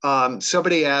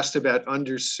 Somebody asked about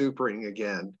under-supering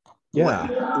again.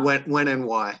 Yeah. When and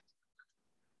why?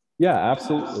 Yeah,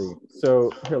 absolutely.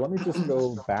 So here, let me just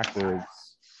go backwards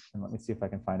and let me see if I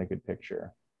can find a good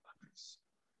picture.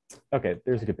 Okay,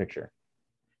 there's a good picture.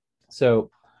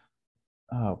 So,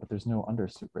 oh, but there's no under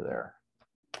super there.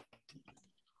 Come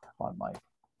on, Mike.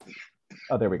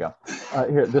 Oh, there we go.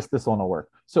 Here, this one will work.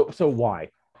 So why?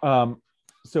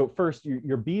 So first,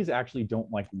 your bees actually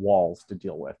don't like walls to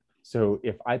deal with. So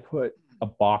if I put a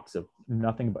box of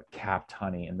nothing but capped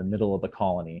honey in the middle of the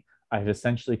colony, I've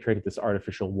essentially created this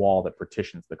artificial wall that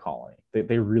partitions the colony.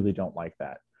 They really don't like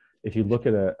that. If you look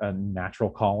at a natural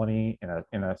colony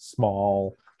in a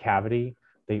small cavity,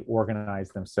 they organize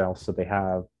themselves so they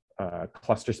have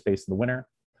cluster space in the winter,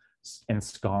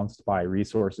 ensconced by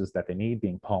resources that they need,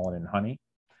 being pollen and honey.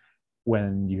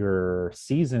 When your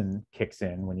season kicks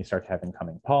in, when you start to have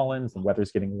incoming pollens and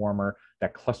weather's getting warmer,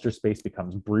 that cluster space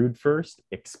becomes brood first,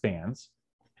 expands,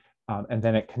 and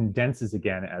then it condenses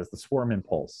again as the swarm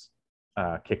impulse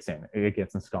kicks in. It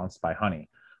gets ensconced by honey.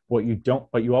 But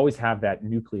you always have that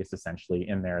nucleus essentially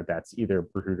in there that's either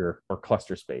brood or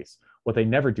cluster space. What they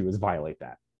never do is violate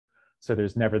that. So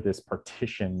there's never this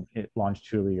partition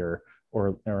longitudinally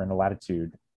or in a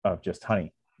latitude of just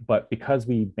honey. But because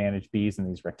we manage bees in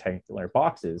these rectangular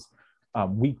boxes,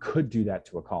 we could do that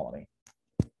to a colony,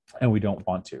 and we don't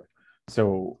want to.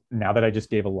 So now that I just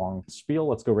gave a long spiel,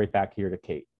 let's go right back here to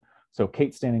Kate. So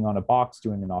Kate's standing on a box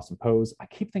doing an awesome pose. I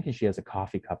keep thinking she has a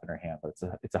coffee cup in her hand, but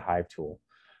it's a hive tool.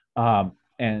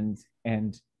 And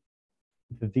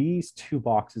these two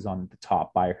boxes on the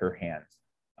top by her hand,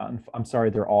 I'm sorry,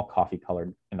 they're all coffee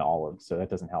colored and olive, so that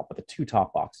doesn't help. But the two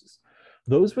top boxes,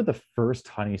 those were the first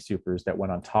honey supers that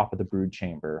went on top of the brood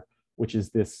chamber, which is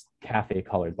this cafe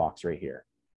colored box right here.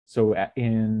 So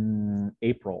in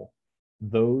April,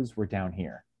 those were down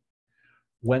here.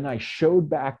 When I showed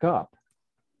back up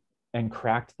and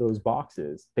cracked those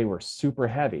boxes, they were super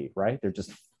heavy, right? They're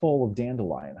just full of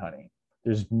dandelion honey.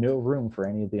 There's no room for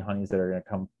any of the honeys that are going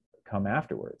to come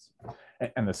afterwards.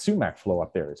 And the sumac flow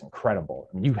up there is incredible.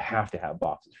 I mean, you have to have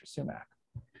boxes for sumac.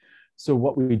 So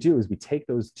what we do is we take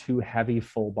those two heavy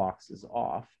full boxes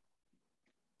off.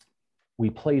 We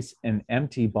place an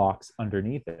empty box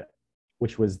underneath it,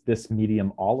 which was this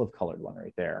medium olive colored one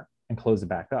right there, and close it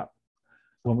back up.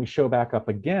 When we show back up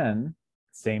again,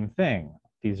 same thing.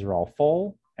 These are all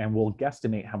full, and we'll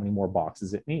guesstimate how many more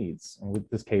boxes it needs. And with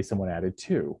this case, someone added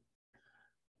 2.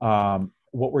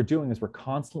 What we're doing is we're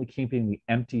constantly keeping the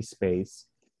empty space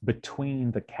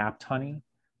between the capped honey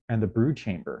and the brood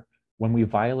chamber. When we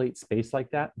violate space like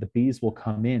that, the bees will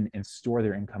come in and store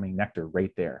their incoming nectar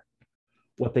right there.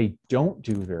 What they don't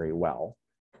do very well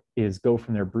is go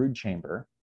from their brood chamber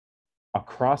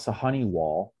across a honey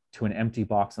wall to an empty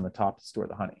box on the top to store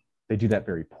the honey. They do that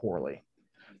very poorly.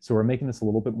 So we're making this a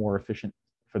little bit more efficient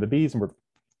for the bees, and we're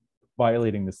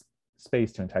violating this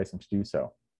space to entice them to do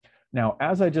so. Now,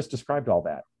 as I just described all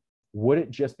that, would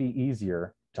it just be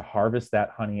easier to harvest that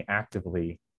honey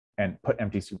actively and put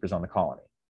empty supers on the colony?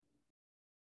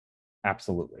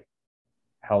 Absolutely.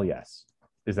 Hell yes.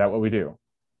 Is that what we do?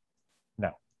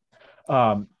 No.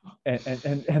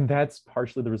 And that's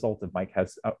partially the result of Mike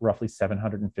has roughly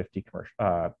 750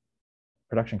 commercial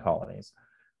production colonies.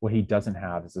 What he doesn't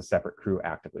have is a separate crew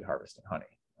actively harvesting honey.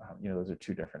 Those are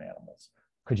two different animals.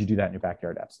 Could you do that in your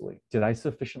backyard? Absolutely. Did I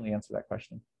sufficiently answer that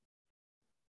question?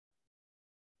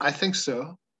 I think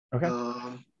so. Okay.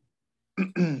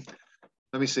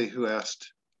 Let me see who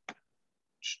asked.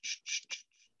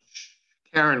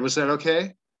 Karen, was that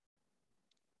okay?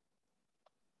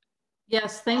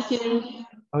 Yes, thank you.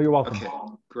 Oh, you're welcome. Okay,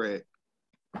 great.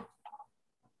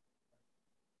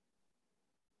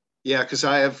 Yeah, because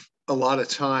I have a lot of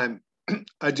time.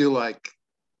 I do like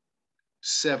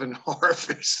 7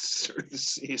 harvests through the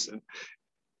season.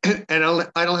 And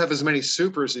I don't have as many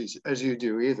supers as you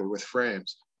do either with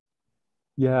frames.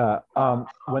 Yeah.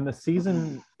 When the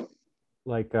season,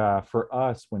 like for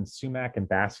us, when sumac and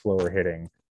bass flow are hitting,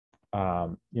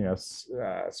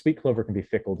 sweet clover can be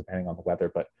fickle depending on the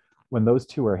weather, but when those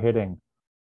two are hitting,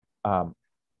 and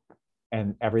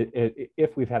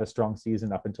if we've had a strong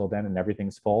season up until then and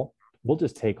everything's full, we'll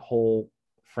just take whole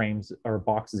frames or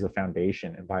boxes of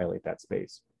foundation and violate that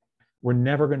space. We're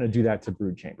never going to do that to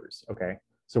brood chambers, okay?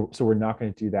 So we're not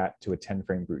going to do that to a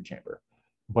 10-frame brood chamber.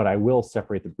 But I will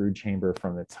separate the brood chamber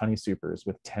from its honey supers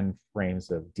with 10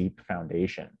 frames of deep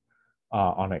foundation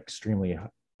on extremely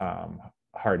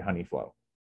hard honey flow.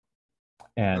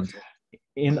 And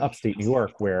in upstate New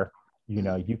York, where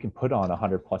you can put on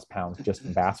 100+ pounds just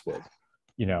from basswood,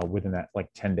 within that like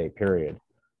 10-day period,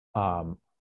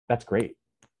 that's great.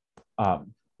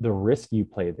 The risk you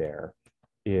play there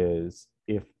is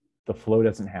if the flow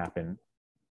doesn't happen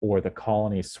or the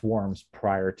colony swarms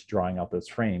prior to drawing out those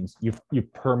frames, you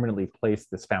permanently place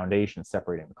this foundation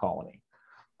separating the colony.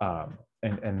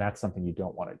 And that's something you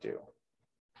don't want to do.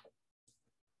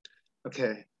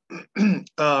 Okay.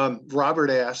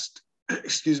 Robert asked,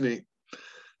 excuse me,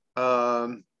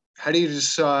 how do you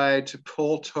decide to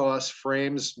pull toss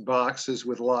frames boxes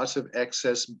with lots of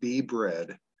excess bee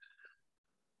bread?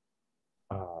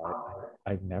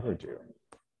 I never do.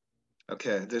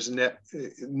 Okay, there's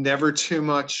never too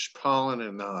much pollen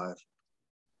in the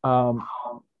hive.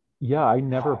 Yeah, I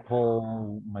never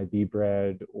pull my bee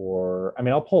bread, or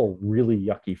I'll pull really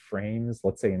yucky frames,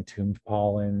 let's say entombed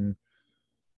pollen,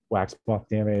 wax moth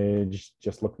damage,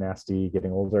 just look nasty,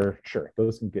 getting older. Sure,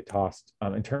 those can get tossed.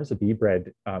 In terms of bee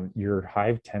bread, your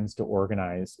hive tends to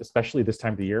organize, especially this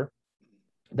time of the year.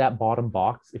 That bottom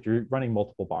box, if you're running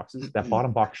multiple boxes, that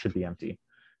bottom box should be empty,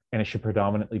 and it should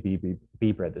predominantly be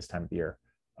bee bread this time of the year.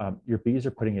 Your bees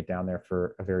are putting it down there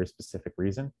for a very specific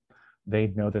reason. They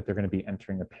know that they're going to be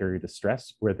entering a period of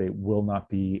stress where they will not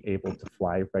be able to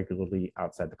fly regularly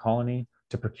outside the colony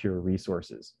to procure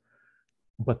resources.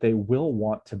 But they will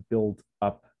want to build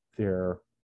up their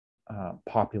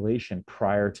population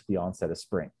prior to the onset of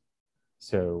spring.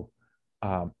 So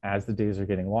as the days are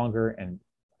getting longer and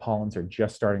pollens are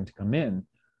just starting to come in,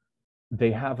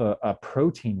 they have a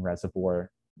protein reservoir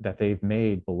that they've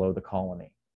made below the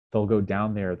colony. They'll go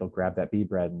down there, they'll grab that bee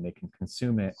bread and they can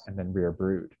consume it and then rear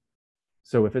brood.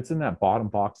 So if it's in that bottom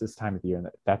box this time of the year and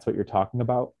that's what you're talking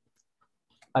about,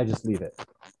 I just leave it.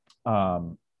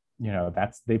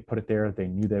 They put it there. They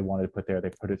knew they wanted to put there. They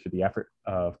put it through the effort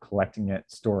of collecting it,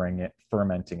 storing it,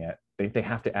 fermenting it. They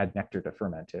have to add nectar to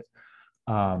ferment it.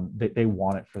 They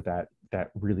want it for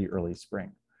that really early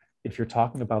spring. If you're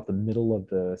talking about the middle of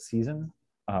the season,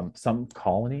 some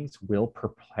colonies will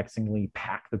perplexingly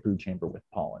pack the brood chamber with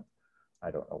pollen. I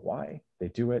don't know why they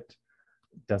do it.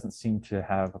 It doesn't seem to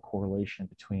have a correlation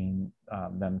between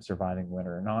them surviving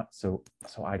winter or not. So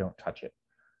I don't touch it.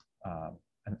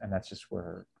 And that's just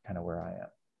where I am.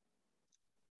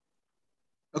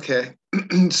 Okay,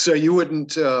 so you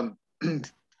wouldn't,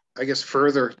 I guess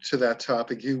further to that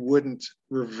topic, you wouldn't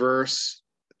reverse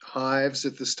hives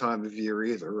at this time of year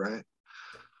either, right?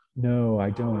 No, I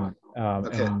don't.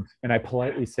 Okay. And I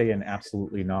politely say, and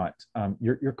absolutely not.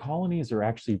 Your colonies are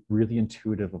actually really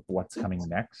intuitive of what's coming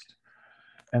next.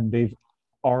 And they've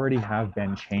already have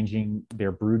been changing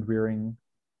their brood rearing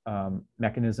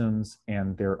mechanisms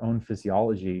and their own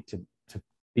physiology to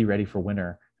be ready for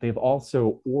winter. They've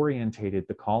also orientated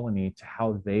the colony to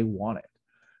how they want it,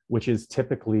 which is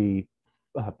typically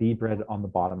bee bread on the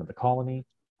bottom of the colony,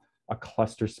 a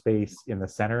cluster space in the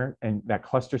center. And that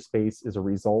cluster space is a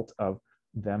result of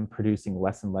them producing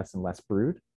less and less and less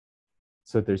brood.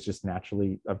 So there's just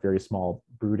naturally a very small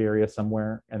brood area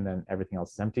somewhere, and then everything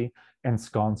else is empty,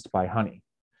 ensconced by honey.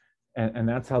 And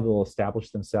that's how they'll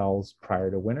establish themselves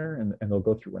prior to winter, and they'll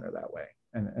go through winter that way.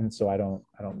 And so I don't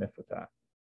miff with that.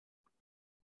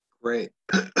 Great.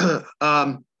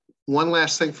 One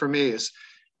last thing for me is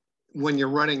when you're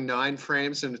running 9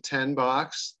 frames in a 10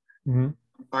 box,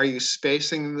 are you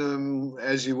spacing them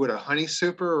as you would a honey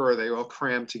super, or are they all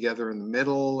crammed together in the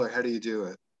middle, or how do you do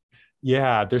it?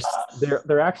 Yeah,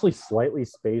 they're actually slightly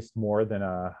spaced more than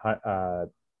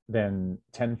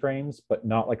 10 frames, but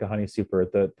not like a honey super.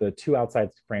 The two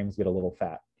outside frames get a little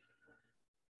fat.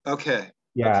 Okay.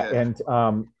 Yeah, Okay. and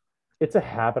it's a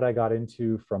habit I got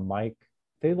into from Mike.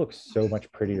 They look so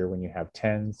much prettier when you have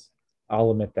tens.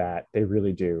 I'll admit that they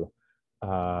really do.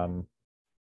 Um,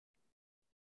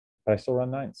 but I still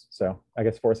run nines, so I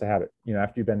guess force a habit. You know,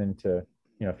 after you've been into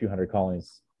a few hundred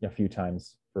colonies a few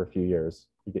times for a few years,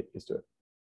 you get used to it.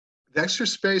 The extra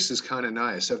space is kind of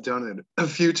nice. I've done it a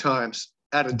few times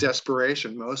out of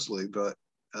desperation mostly, but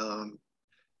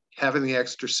having the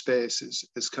extra space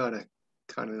is kind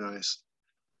of nice.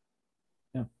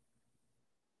 Yeah.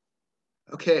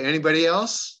 Okay, anybody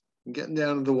else? I'm getting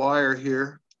down to the wire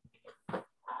here. A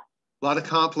lot of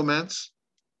compliments.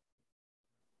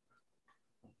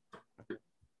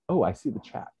 Oh, I see the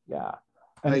chat. Yeah.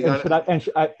 Oh, you And got it.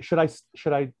 should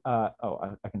I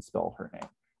I can spell her name.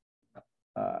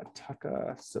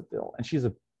 Taka Seville. And she's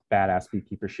a badass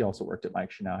beekeeper. She also worked at Mike.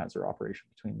 She now has her operation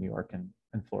between New York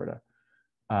and Florida.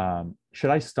 Should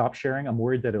I stop sharing? I'm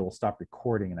worried that it will stop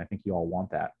recording, and I think you all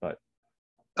want that, but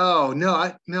Oh, no,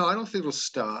 I don't think it'll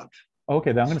stop.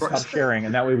 okay, then I'm going to stop sharing,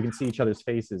 and that way we can see each other's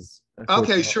faces.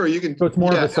 Okay, sure. You can. So it's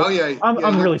more of a. Oh, yeah.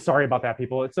 I'm really sorry about that,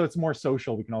 people. So it's more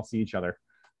social. We can all see each other.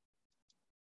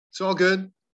 It's all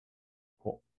good.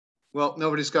 Cool. Well,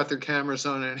 nobody's got their cameras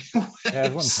on anyway. Yeah,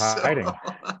 everyone's hiding.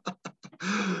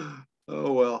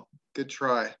 Oh, well, good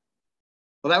try.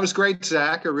 Well, that was great,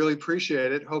 Zach. I really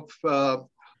appreciate it.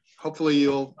 Hopefully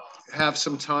you'll have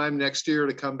some time next year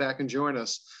to come back and join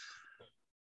us.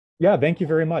 Yeah, thank you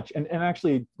very much. And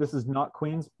actually, this is not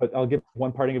Queens, but I'll give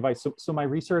one parting advice. So my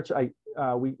research,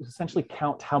 we essentially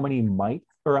count how many mites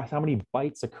or how many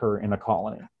bites occur in a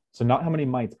colony. So not how many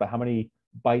mites, but how many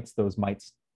bites those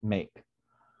mites make.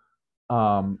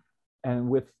 And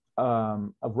with a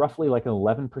roughly like an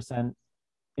 11%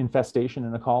 infestation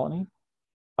in a colony,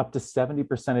 up to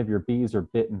 70% of your bees are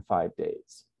bit in 5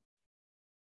 days.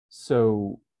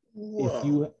 So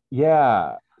Whoa.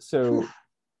 so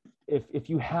if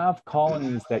you have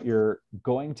colonies that you're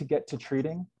going to get to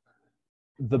treating,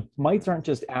 the mites aren't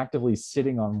just actively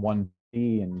sitting on one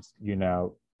bee and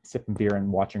sipping beer and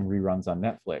watching reruns on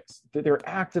Netflix. They're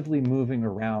actively moving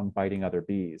around biting other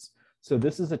bees. So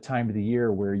this is a time of the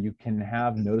year where you can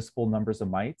have noticeable numbers of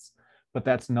mites, but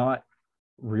that's not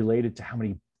related to how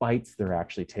many bites they're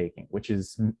actually taking, which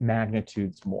is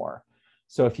magnitudes more.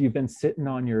 So if you've been sitting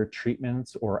on your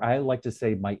treatments, or I like to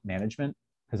say mite management,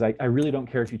 because I really don't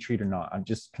care if you treat or not. I'm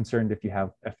just concerned if you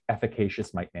have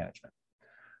efficacious mite management.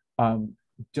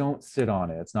 Don't sit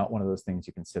on it. It's not one of those things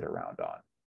you can sit around on.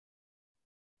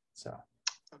 So.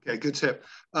 Okay, good tip.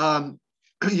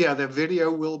 Yeah, the video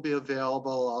will be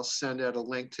available. I'll send out a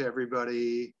link to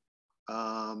everybody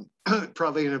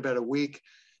probably in about a week.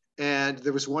 And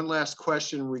there was one last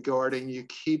question regarding you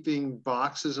keeping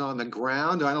boxes on the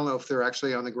ground. I don't know if they're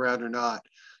actually on the ground or not,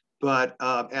 but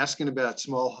asking about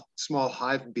small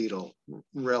hive beetle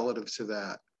relative to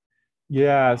that.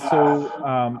 Yeah,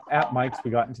 so at Mike's,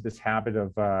 we got into this habit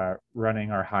of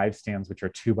running our hive stands, which are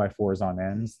 2x4s on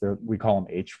ends. We call them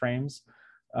H frames.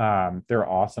 They're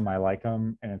awesome. I like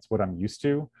them, and it's what I'm used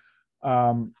to.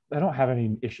 I don't have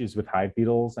any issues with hive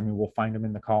beetles. I mean, we'll find them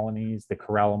in the colonies. They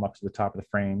corral them up to the top of the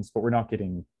frames, but we're not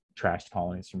getting trashed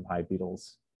colonies from hive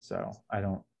beetles. So I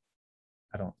don't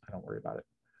worry about it.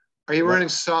 Are you running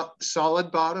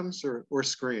solid bottoms or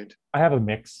screened? I have a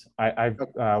mix.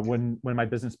 When my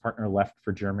business partner left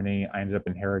for Germany, I ended up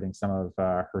inheriting some of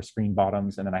her screen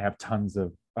bottoms, and then I have tons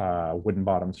of wooden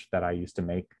bottoms that I used to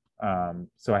make.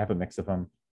 So I have a mix of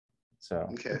them. So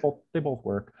okay. they both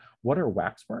work. What are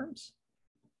waxworms?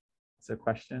 That's a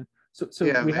question. So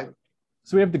yeah, we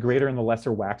have the greater and the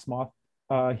lesser wax moth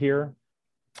here,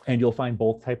 and you'll find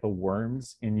both type of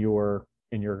worms in your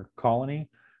colony.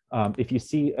 If you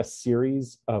see a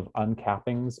series of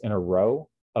uncappings in a row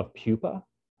of pupa,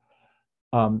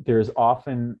 there's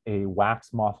often a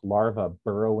wax moth larva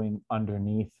burrowing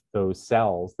underneath those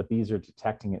cells. The bees are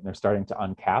detecting it and they're starting to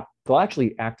uncap. They'll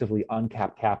actually actively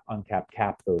uncap,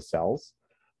 cap those cells,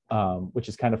 which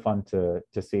is kind of fun to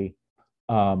see.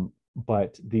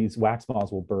 But these wax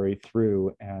moths will bury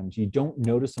through, and you don't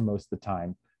notice them most of the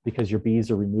time because your bees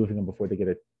are removing them before they get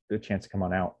a chance to come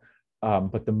on out.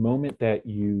 But the moment that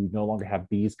you no longer have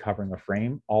bees covering a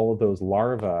frame, all of those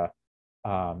larvae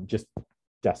just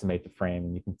decimate the frame,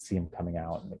 and you can see them coming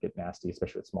out, and they get nasty,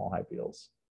 especially with small hive beetles,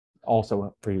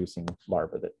 also producing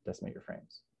larvae that decimate your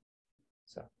frames.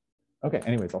 So, okay,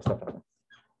 anyways, I'll stop talking.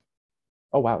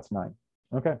 Oh, wow, it's 9.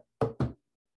 Okay.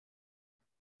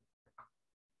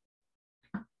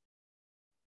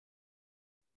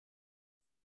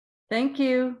 Thank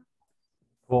you.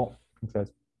 Cool. Thanks,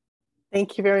 guys.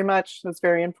 Thank you very much. That's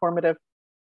very informative.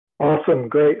 Awesome.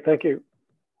 Great. Thank you.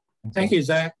 Thank you,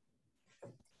 Zach.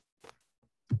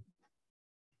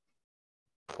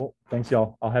 Cool. Thanks,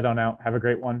 y'all. I'll head on out. Have a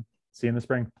great one. See you in the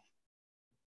spring.